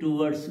you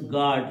towards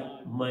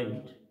God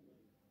mind.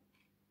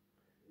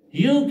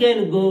 You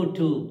can go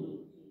to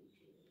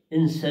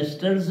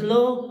ancestors'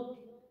 law,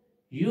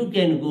 you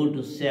can go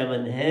to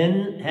seven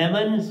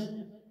heavens,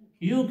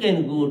 you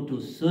can go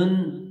to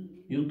Sun,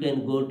 you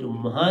can go to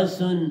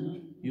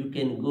Mahasun, you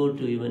can go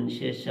to even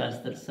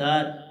Sheshastra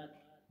Sar,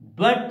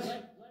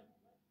 but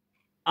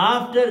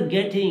after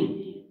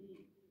getting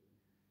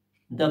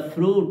the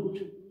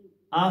fruit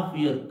of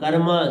your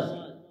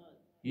karmas,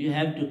 you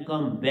have to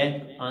come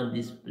back on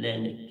this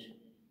planet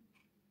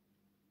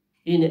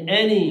in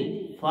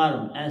any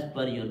form as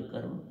per your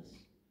karmas.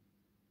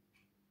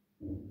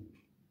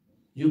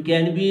 You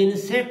can be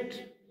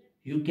insect,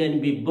 you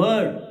can be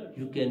bird,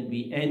 you can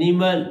be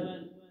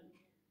animal,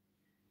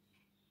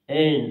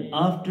 and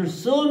after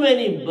so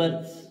many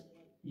births,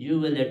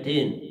 you will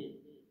attain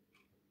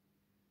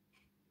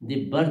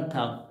the birth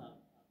of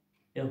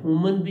a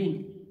human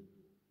being.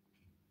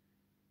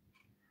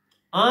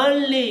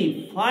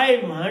 Only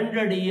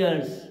 500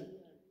 years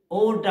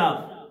out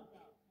of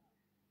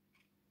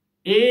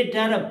 8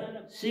 Arab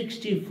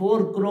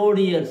 64 crore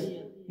years,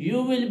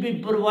 you will be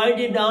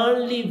provided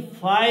only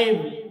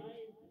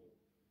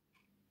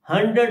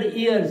 500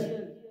 years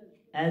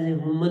as a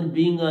human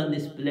being on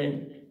this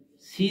planet.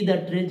 See the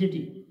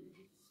tragedy.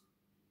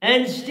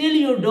 And still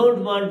you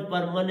don't want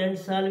permanent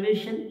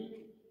salvation.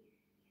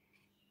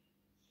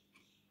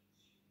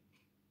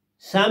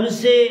 Some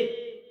say,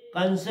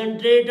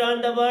 concentrate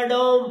on the word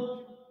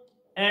Om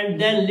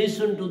and then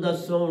listen to the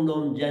sound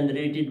Om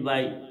generated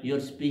by your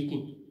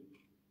speaking.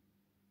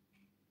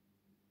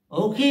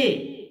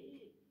 Okay.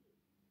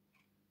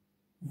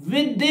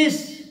 With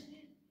this,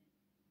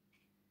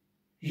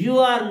 you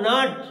are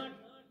not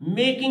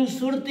making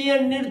Surti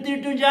and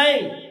Nirti to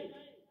join.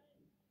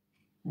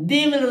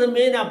 They will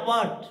remain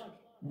apart.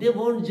 They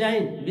won't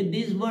join with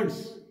these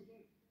words.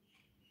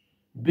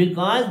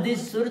 Because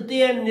this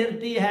Surti and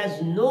Nirti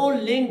has no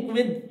link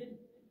with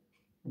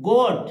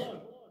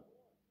God,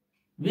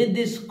 with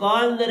this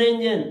Kal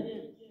Niranjan,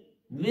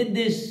 with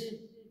this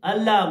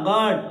Allah,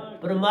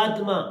 God,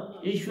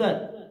 Paramatma,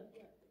 Ishwar.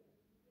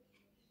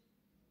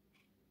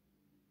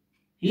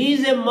 He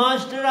is a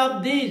master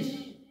of these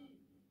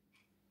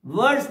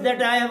words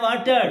that I have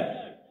uttered.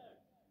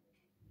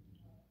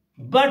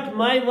 But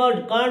my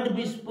word can't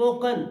be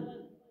spoken,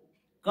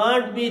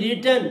 can't be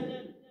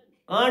written,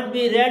 can't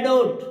be read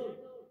out.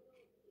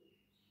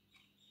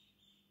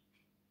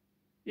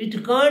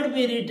 It can't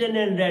be written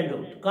and read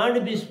out,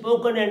 can't be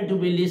spoken and to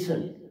be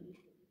listened.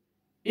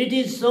 It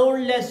is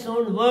soundless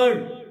sound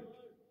word.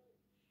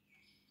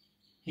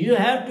 You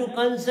have to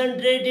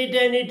concentrate it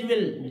and it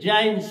will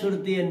join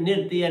Surti and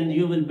Nirti and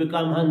you will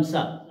become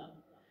Hansa.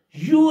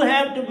 You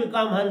have to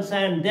become Hansa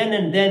and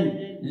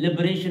then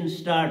liberation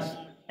starts.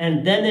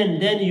 And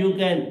then you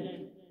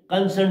can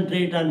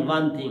concentrate on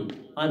one thing,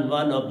 on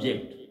one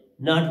object.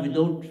 Not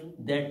without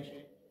that.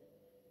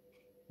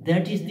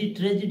 That is the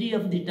tragedy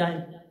of the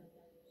time.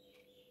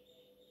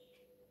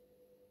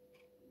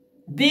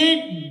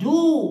 They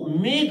do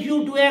make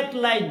you to act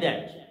like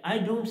that. I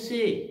won't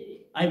say.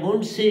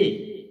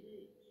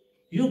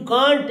 You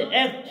can't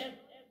act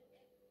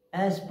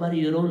as per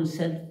your own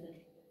self.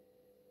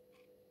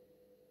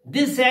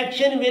 This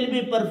action will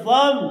be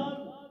performed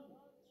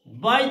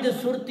by the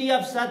Surti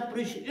of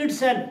Satpurush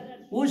itself,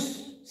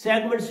 whose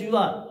segments you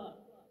are.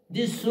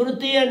 This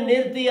Surti and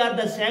Nirti are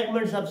the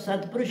segments of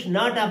Satpurush,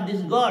 not of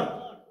this God.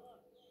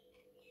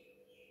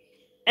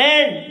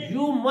 And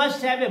you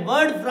must have a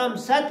word from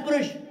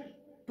Satpurush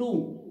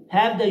to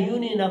have the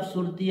union of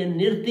Surti and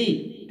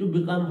Nirti to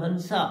become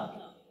Hansa.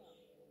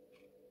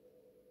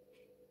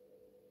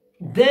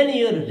 Then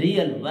your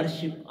real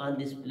worship on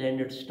this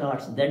planet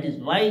starts. That is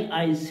why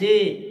I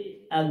say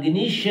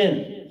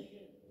ignition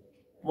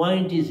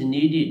point is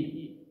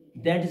needed.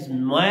 That is,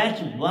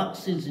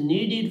 matchbox is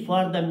needed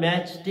for the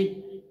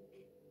matchstick.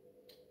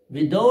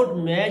 Without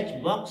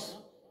matchbox,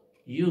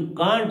 you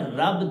can't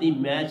rub the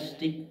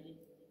matchstick.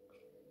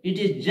 It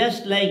is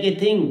just like a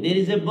thing. There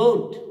is a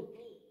boat.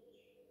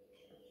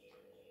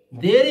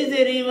 There is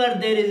a river,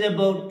 there is a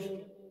boat.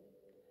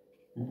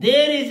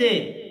 There is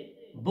a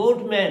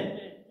boatman.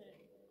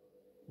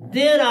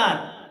 There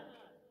are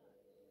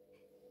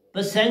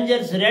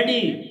passengers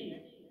ready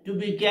to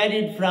be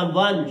carried from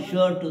one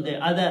shore to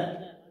the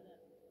other.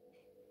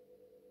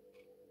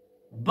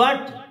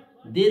 But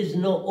there is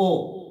no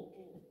oar.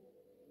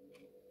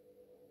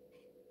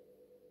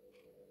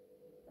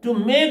 To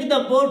make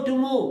the boat to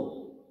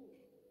move,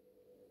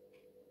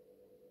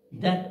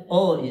 that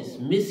oar is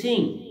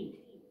missing.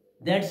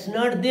 That's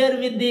not there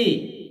with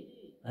the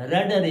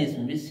rudder is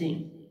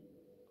missing.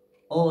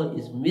 Oar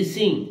is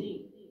missing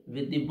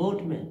with the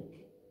boatman.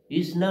 He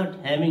is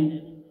not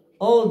having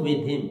oar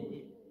with him.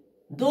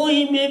 Though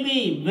he may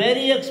be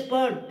very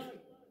expert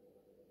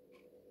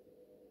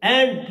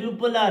and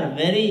people are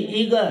very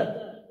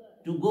eager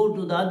to go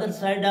to the other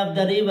side of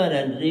the river,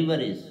 and river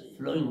is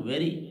flowing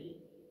very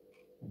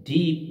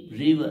deep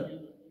river,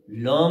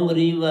 long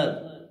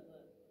river,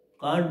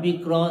 can't be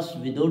crossed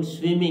without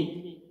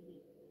swimming.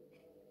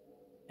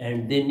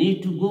 And they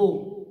need to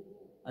go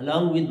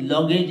along with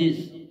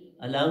luggages,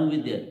 along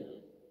with their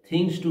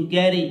things to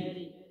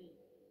carry.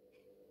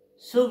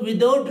 So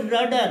without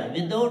rudder,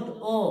 without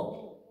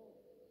oar,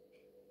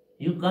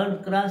 you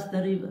can't cross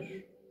the river.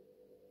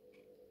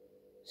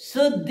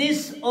 So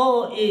this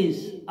oar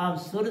is of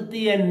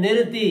Surti and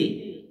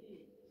Nirti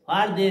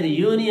for their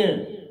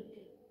union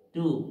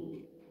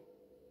to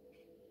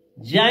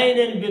join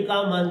and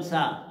become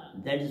Hansa.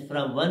 That is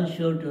from one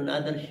shore to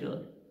another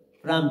shore.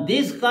 From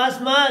this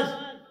cosmos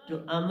to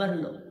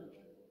Amarlok.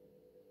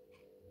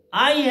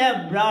 I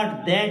have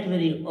brought that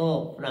very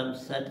oar from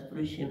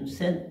Satpurush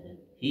himself.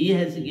 He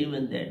has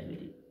given that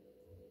very.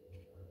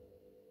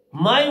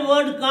 My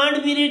word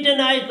can't be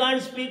written. I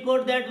can't speak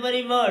out that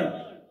very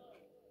word.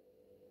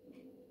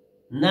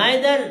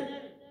 Neither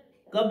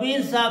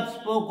Kabir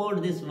Sahib spoke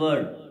out this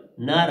word,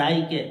 nor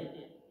I can.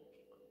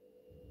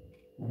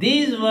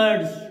 These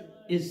words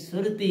is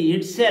Surti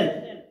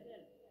itself,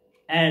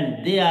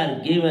 and they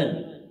are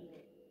given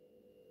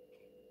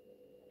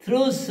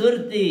through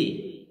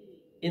Surti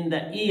in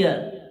the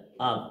ear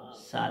of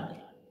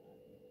Sadhana.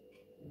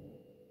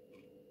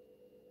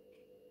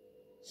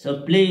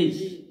 So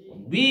please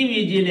be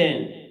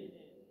vigilant.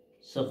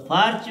 So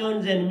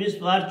fortunes and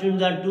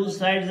misfortunes are two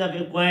sides of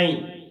a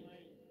coin.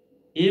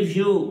 If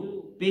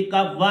you pick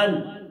up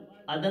one,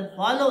 other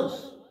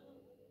follows.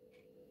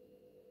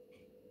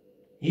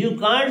 You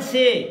can't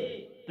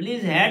say,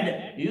 please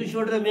head, you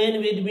should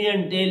remain with me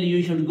and tail,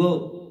 you should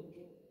go.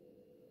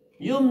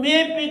 You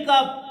may pick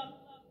up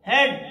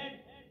head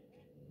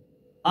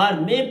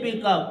or may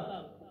pick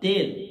up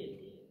tail,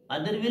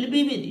 other will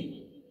be with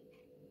you.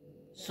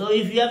 So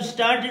if you have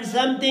started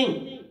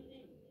something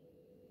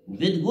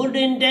with good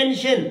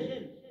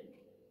intention,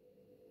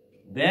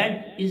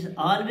 bad is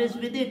always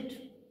with it.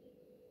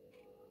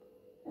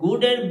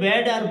 Good and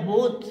bad are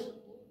both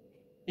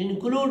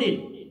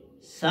included.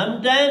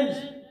 Sometimes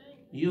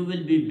you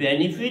will be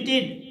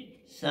benefited,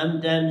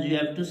 sometimes you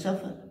have to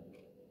suffer.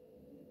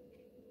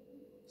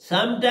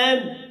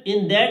 Sometimes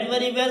in that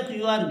very work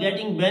you are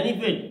getting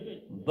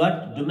benefit,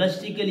 but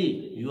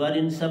domestically you are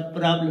in some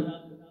problem.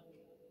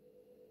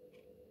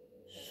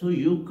 So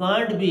you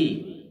can't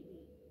be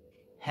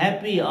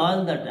happy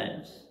all the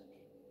times.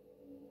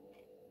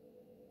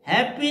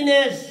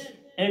 Happiness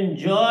and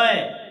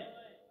joy,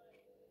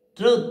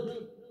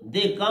 truth,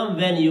 they come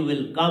when you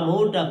will come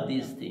out of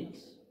these things.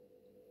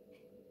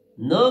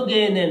 No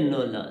gain and no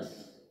loss.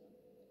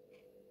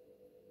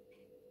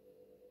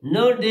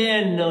 No day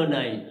and no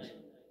night.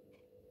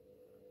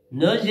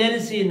 No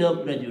jealousy,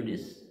 no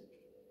prejudice.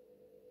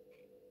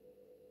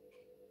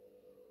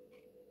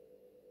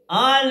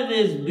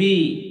 Always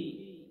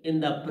be in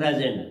the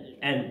present,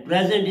 and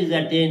present is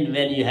attained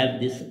when you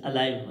have this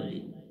alive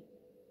holy.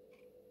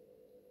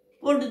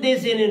 Put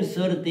this in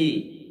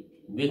Surti,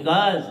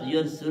 because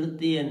your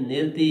Surti and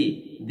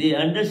Nirti, they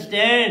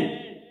understand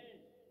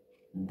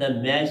the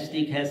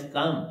matchstick has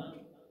come.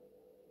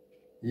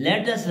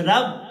 Let us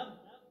rub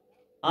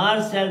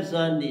ourselves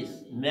on this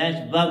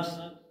matchbox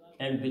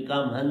and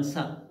become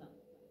Hansa.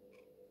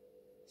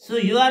 So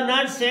you are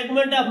not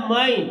segment of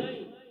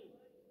mind.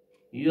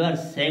 You are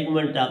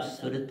segment of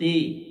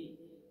Surti.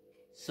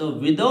 So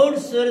without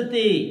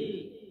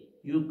Surti,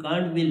 you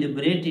can't be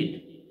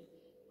liberated.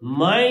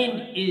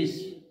 Mind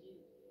is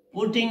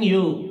putting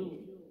you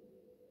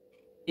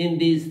in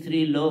these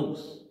three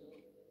loks,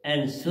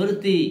 and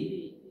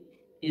Surti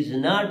is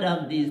not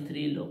of these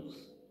three loks.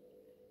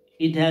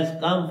 It has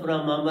come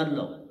from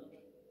Amarlok.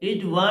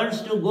 It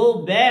wants to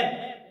go back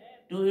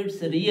to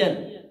its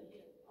real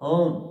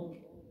home,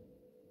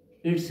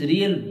 its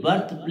real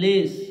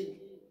birthplace.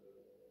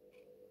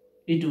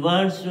 It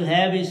wants to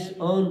have its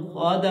own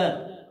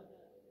father.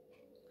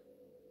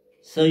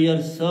 So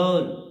your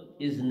soul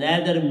is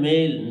neither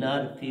male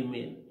nor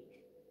female.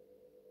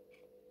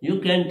 You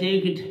can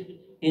take it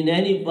in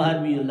any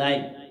form you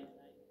like.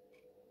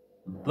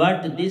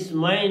 But this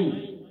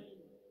mind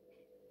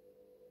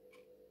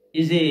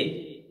is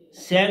a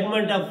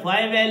segment of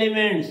 5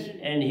 elements,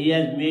 and he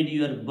has made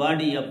your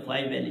body of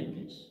 5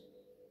 elements.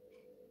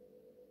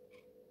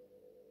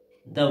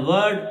 The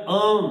word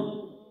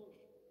Om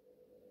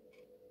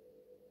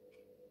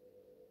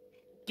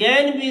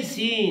can be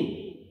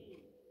seen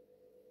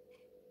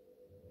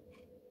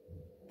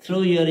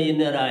through your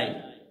inner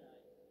eye.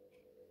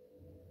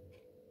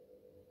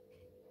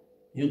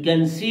 You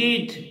can see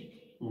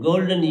it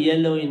golden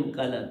yellow in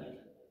color,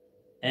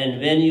 and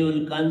when you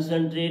will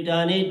concentrate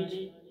on it,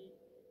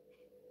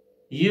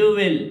 you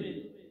will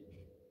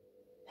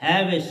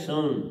have a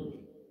sound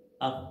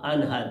of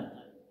Anhad,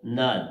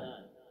 Nad.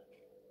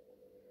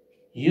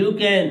 You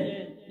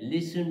can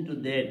listen to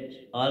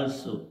that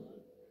also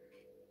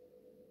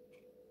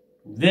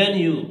when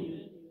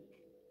you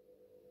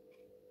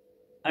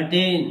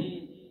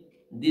attain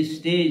this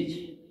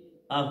stage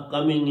of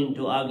coming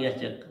into Agya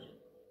Chakra.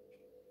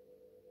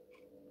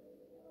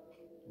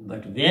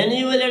 But when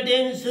you will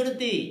attain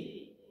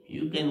Surti,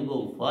 you can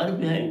go far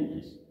behind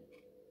this.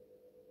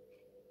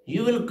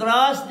 You will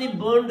cross the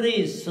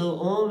boundaries. So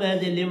Om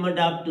has a limit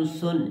up to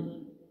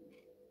Sun.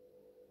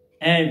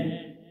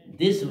 And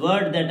this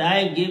word that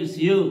I gives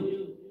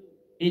you,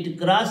 it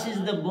crosses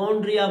the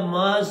boundary of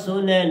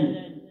Mahasun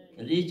and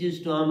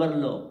reaches to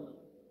Amarlok,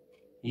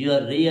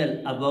 your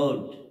real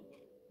abode,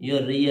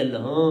 your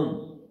real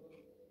home.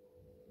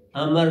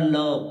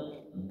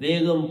 Amarlok,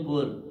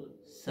 Begumpur,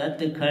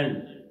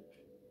 Satkhand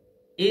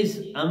is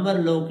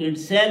Amarlok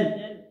itself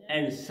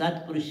and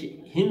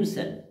Satpurush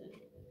himself.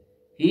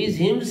 He is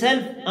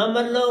himself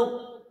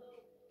Amarlok,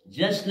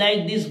 just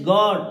like this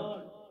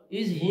God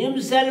is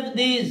himself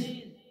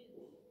these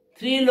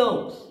 3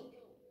 loks.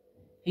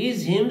 He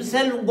is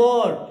himself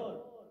God.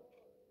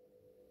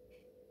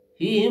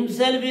 He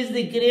himself is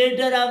the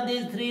creator of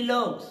these 3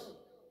 loks.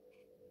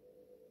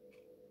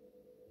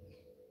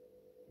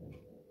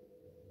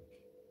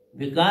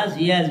 Because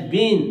he has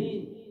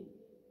been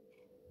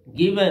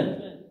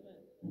given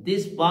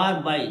this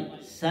power by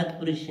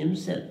Satpurush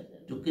himself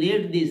to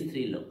create these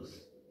 3 loks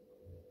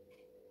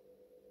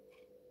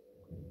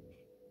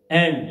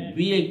and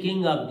be a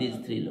king of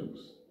these 3 loks.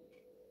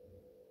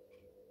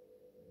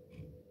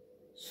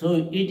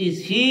 So it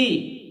is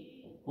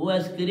he who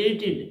has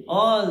created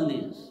all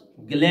these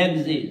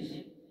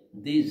galaxies,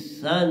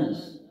 these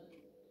suns,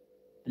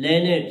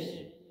 planets,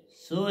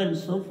 so and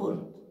so forth.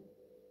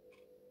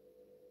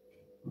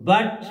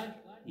 But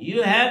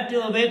you have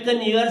to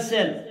awaken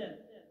yourself.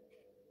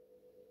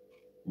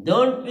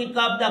 Don't pick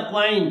up the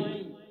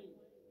coin.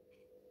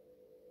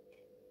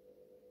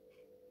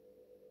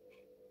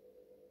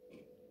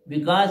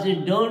 Because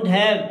it don't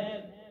have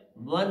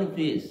one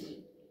face.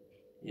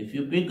 If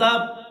you pick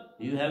up,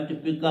 you have to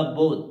pick up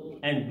both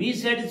and be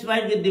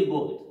satisfied with the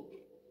both.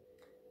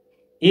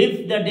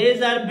 If the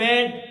days are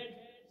bad,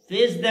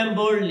 face them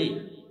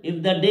boldly.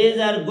 If the days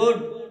are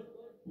good,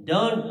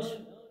 don't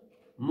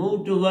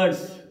move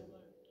towards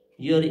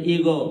your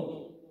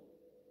ego,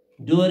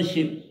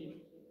 doership.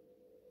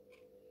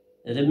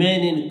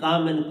 Remain in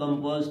calm and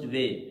composed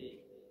way,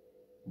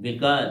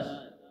 because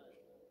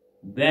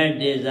bad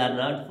days are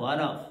not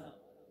far off.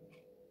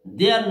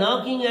 They are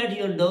knocking at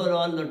your door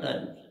all the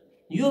time.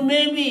 You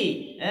may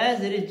be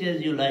as rich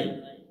as you like,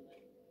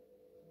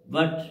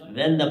 but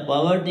when the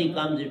poverty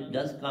comes, it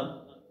does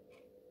come.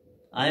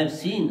 I have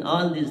seen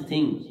all these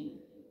things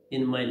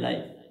in my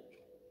life.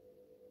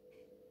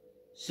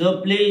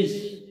 So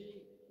please,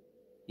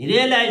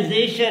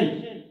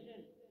 realization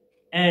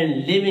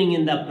and living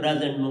in the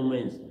present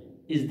moments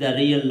is the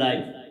real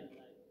life.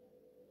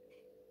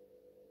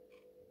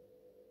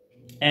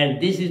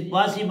 And this is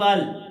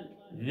possible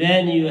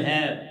when you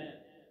have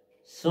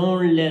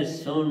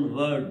soundless sound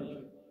word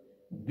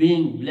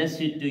being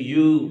blessed to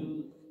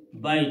you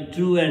by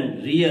true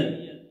and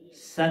real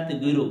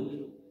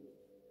Satguru.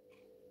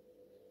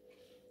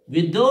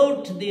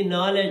 Without the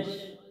knowledge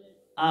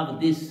of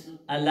this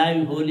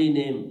alive holy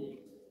name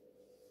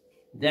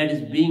that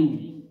is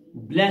being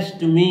blessed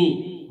to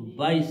me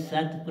by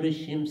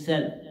Satpurush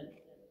himself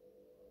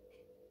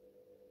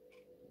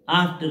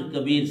after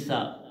Kabir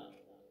Sahib.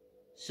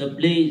 So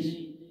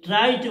please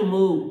try to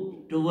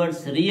move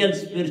towards real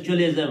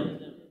spiritualism,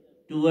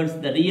 towards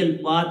the real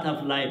path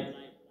of life.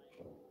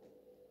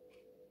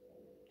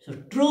 So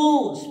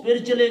true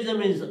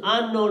spiritualism is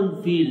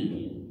unknown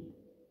field,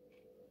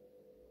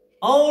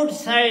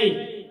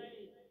 outside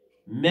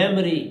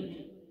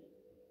memory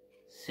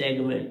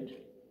segment.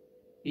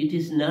 It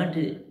is not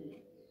a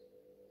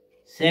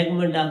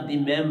segment of the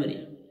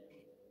memory.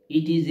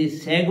 It is a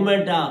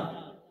segment of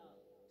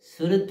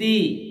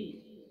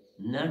Sruti,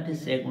 not a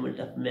segment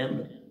of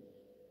memory.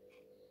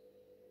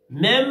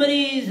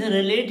 Memory is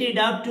related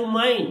up to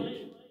mind.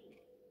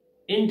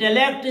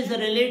 Intellect is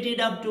related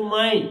up to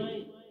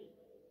mind.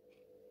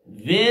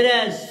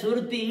 Whereas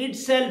Surti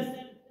itself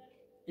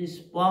is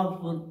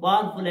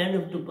powerful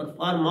enough to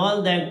perform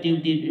all the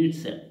activity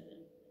itself.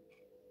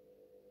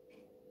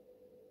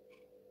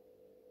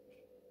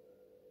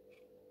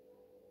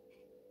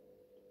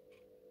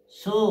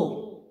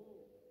 So,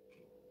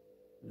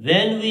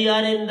 when we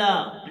are in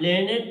the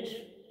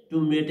planet to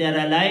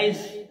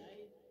materialize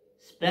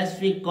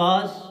specific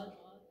cause,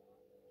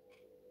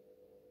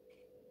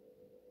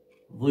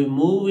 we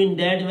move in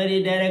that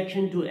very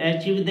direction to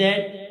achieve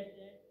that,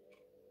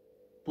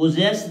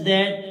 possess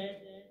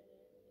that,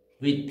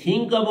 we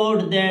think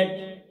about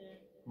that,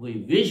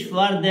 we wish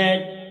for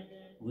that,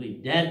 we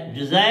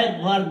desire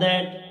for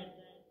that,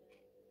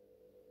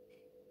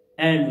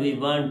 and we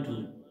want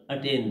to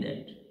attain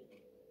that.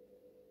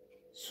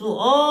 So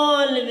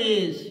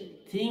always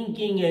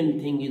thinking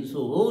and thinking.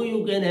 So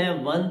you can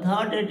have one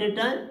thought at a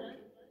time.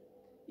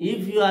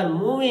 If you are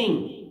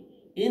moving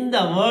in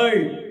the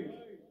world,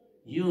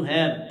 you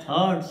have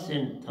thoughts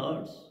and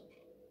thoughts.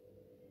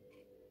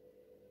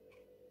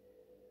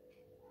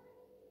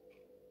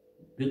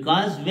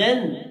 Because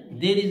when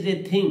there is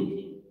a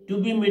thing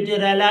to be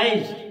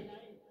materialized,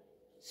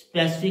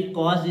 specific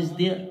cause is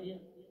there,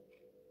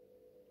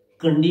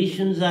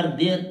 conditions are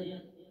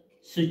there,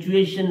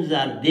 situations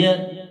are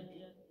there.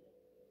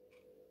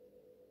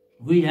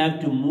 We have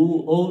to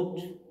move out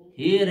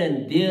here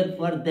and there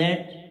for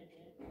that.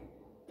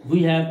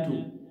 We have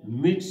to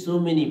meet so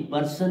many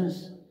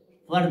persons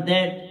for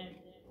that.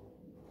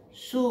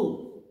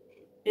 So,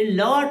 a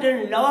lot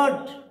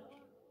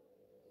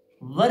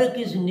work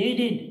is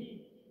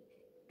needed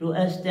to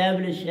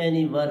establish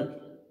any work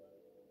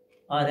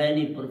or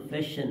any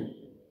profession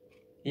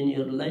in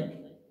your life.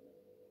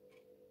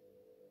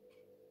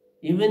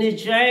 Even a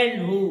child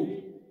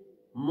who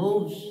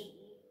moves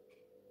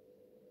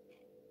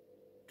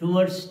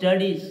towards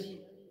studies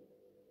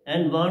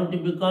and want to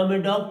become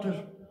a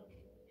doctor,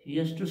 he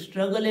has to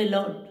struggle a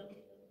lot.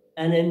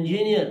 An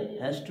engineer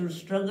has to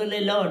struggle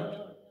a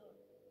lot.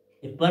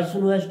 A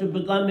person who has to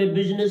become a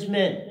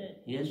businessman,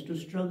 he has to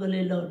struggle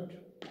a lot.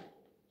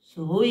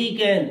 So he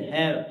can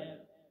have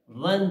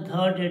one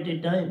thought at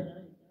a time.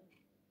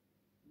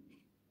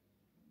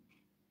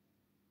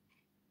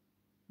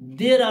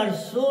 There are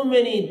so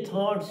many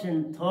thoughts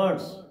and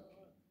thoughts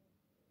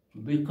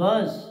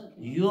because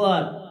you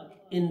are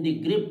in the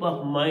grip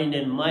of mind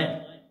and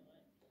Maya.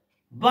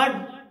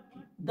 But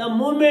the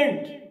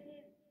moment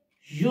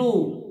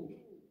you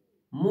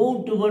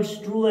move towards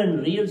true and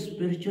real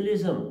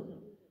spiritualism,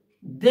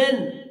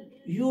 then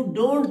you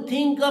don't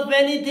think of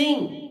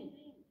anything.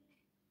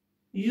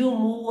 You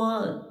move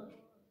on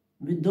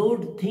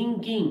without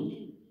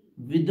thinking,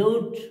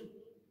 without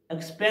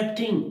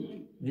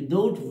expecting,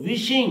 without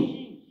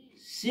wishing,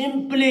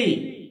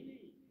 simply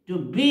to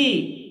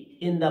be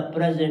in the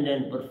present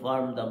and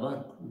perform the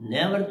work.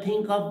 Never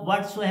think of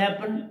what's to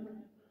happen.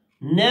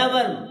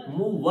 Never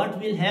move what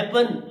will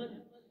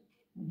happen.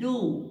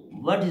 Do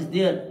what is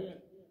there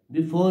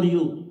before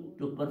you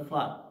to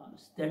perform.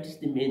 That is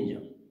the main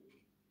job.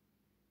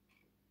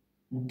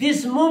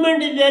 This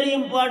moment is very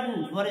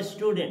important for a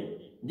student.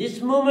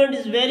 This moment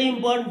is very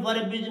important for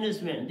a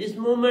businessman. This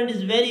moment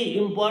is very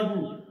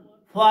important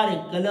for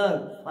a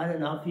clerk, for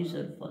an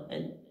officer,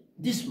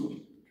 this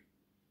moment.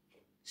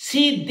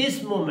 See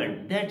this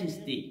moment, that is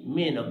the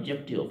main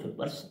objective of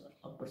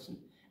a person.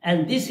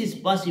 And this is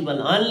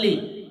possible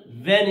only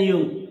when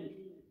you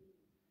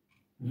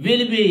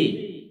will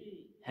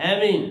be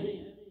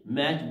having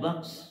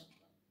matchbox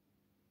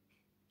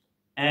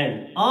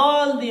And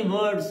all the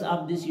words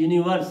of this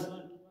universe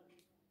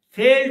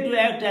fail to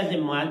act as a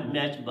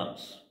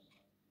matchbox.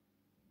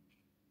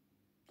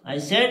 I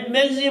said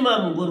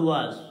maximum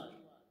Gurvas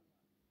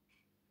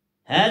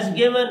has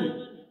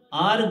given,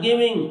 are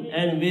giving,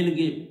 and will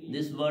give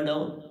this word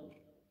out.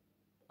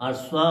 Or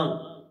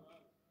swam,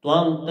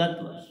 twam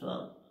tattva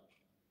swam.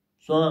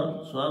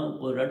 Swam, swam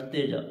ko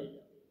ratte jao.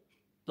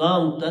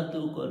 त्वाम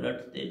तत्व को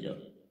रटते जाओ,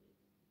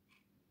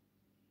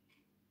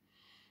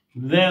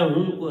 मैं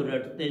हूं को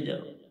रटते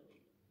जाओ,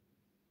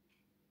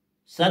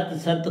 सत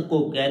सत को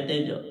कहते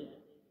जाओ,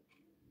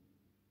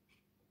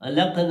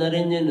 अलख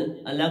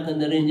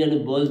निरंजन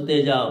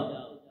बोलते जाओ,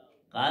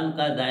 काल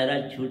का दायरा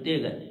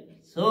छूटेगा नहीं.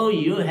 So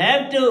you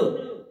have to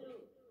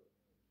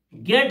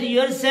get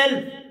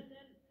yourself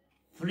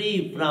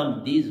free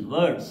from these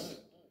words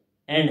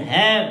and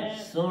have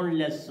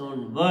soundless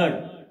sound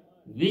word,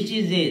 which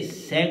is a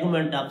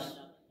segment of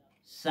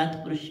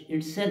Satpurush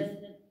itself.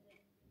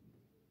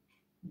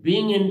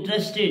 Being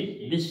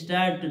interested,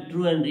 bestowed to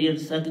true and real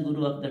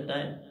Sadguru of the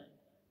time.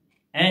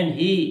 And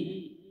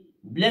he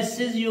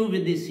blesses you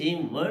with the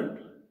same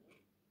word,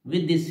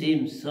 with the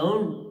same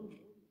sound,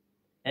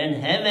 and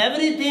have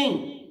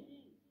everything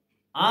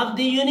of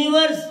the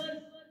universe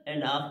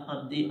and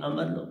of the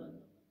Amarlok.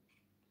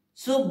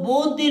 So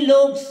both the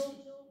loks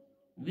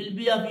will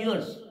be of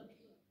yours.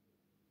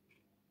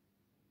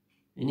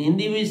 In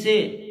Hindi we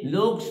say,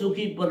 Lok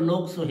Sukhi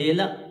Parlok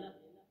Sohela.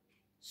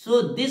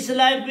 So this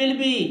life will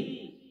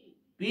be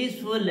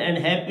peaceful and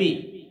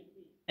happy,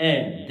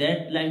 and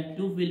that life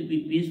too will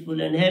be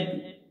peaceful and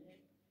happy.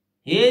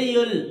 Here you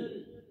will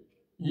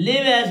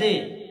live as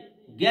a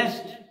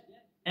guest,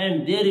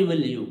 and there will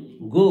you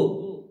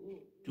go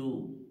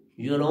to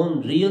your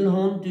own real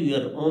home, to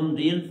your own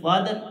real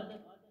father.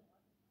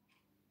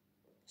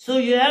 So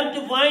you have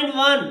to find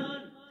one.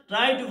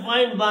 Try to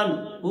find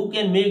one who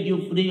can make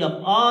you free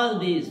of all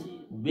these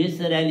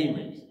baser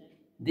elements.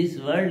 This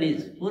world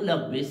is full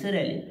of baser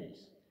elements.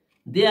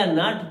 They are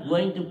not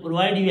going to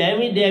provide you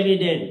any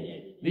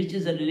dividend which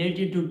is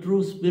related to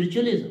true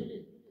spiritualism.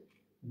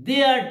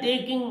 They are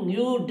taking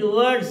you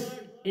towards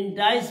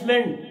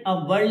enticement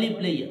of worldly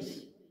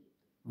pleasures.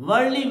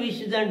 Worldly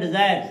wishes and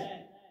desires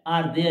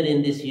are there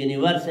in this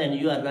universe, and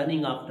you are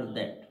running after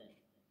that.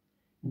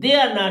 They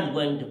are not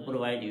going to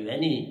provide you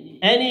any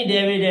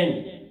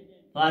dividend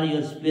for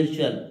your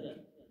spiritual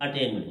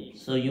attainment.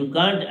 So you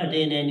can't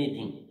attain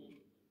anything.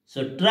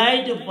 So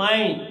try to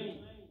find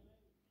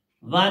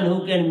one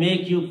who can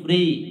make you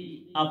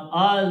free of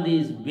all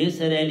these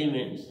baser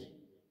elements.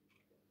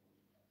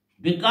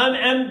 Become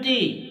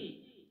empty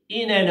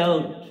in and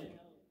out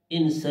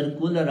in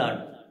circular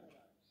order.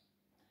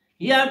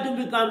 You have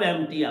to become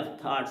empty of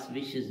thoughts,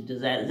 wishes,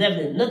 desires,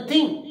 everything.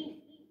 Nothing.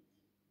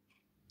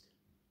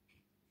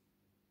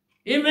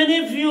 Even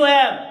if you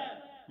have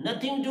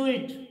nothing to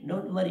it,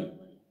 don't worry.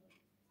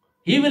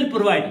 He will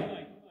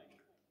provide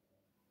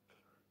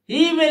you.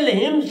 He will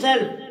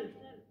himself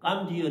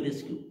come to your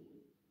rescue.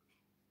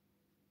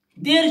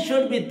 There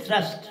should be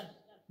thirst.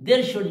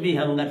 There should be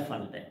hunger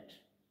for that.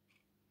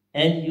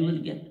 And you will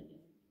get.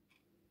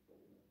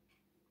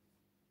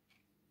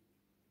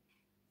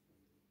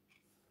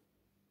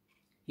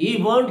 He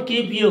won't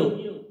keep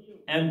you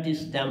empty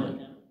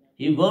stomach.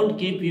 He won't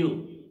keep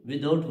you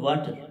without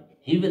water.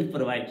 He will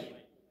provide you.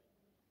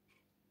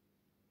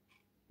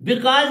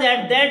 Because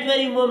at that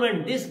very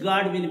moment, this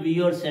God will be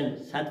yours and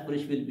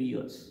Satpurush will be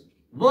yours.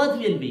 Both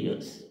will be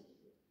yours.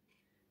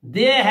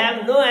 They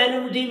have no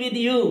enmity with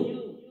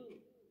you.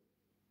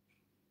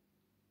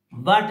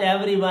 But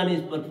everyone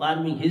is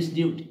performing his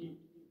duty.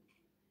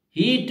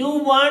 He too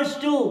wants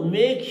to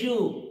make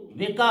you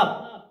wake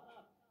up,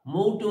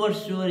 move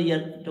towards your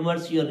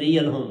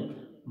real home.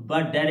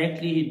 But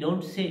directly he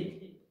don't say.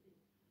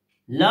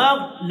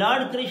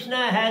 Lord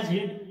Krishna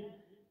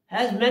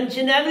has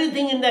mentioned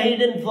everything in the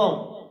hidden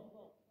form.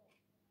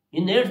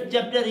 In 8th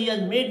chapter, he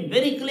has made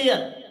very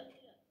clear.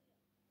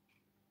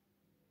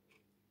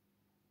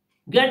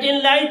 Get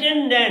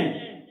enlightened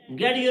and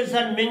get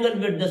yourself mingled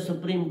with the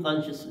Supreme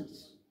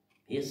Consciousness.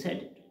 He has said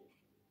it.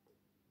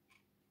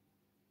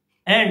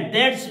 And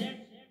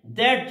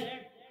that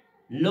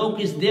lok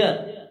is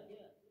there,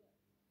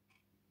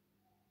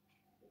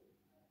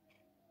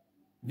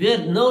 where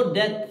no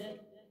death,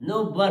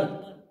 no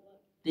birth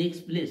takes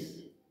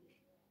place.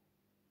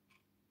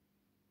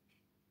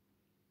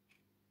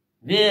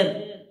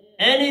 Where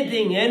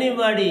anything,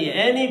 anybody,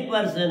 any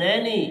person,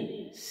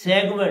 any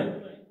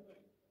segment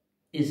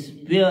is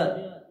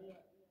pure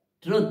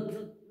truth,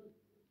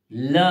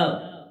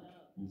 love,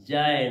 joy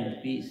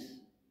and peace.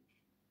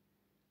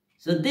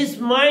 So this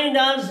mind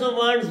also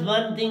wants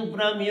one thing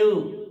from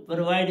you,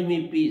 provide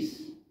me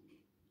peace.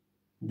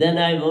 Then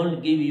I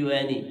won't give you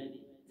any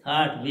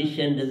thought, wish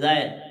and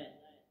desire.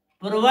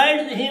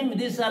 Provide him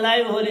this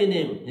alive holy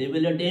name, he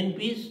will attain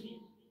peace.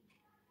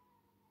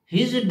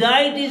 His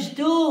diet is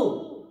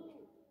too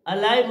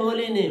alive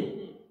holy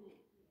name.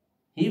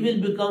 He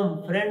will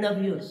become friend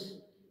of yours.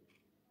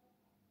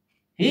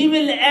 He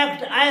will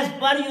act as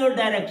per your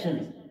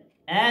directions,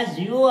 as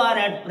you are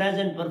at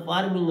present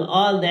performing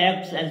all the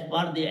acts as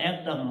per the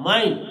act of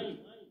mind,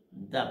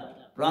 the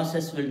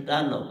process will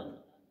turn over.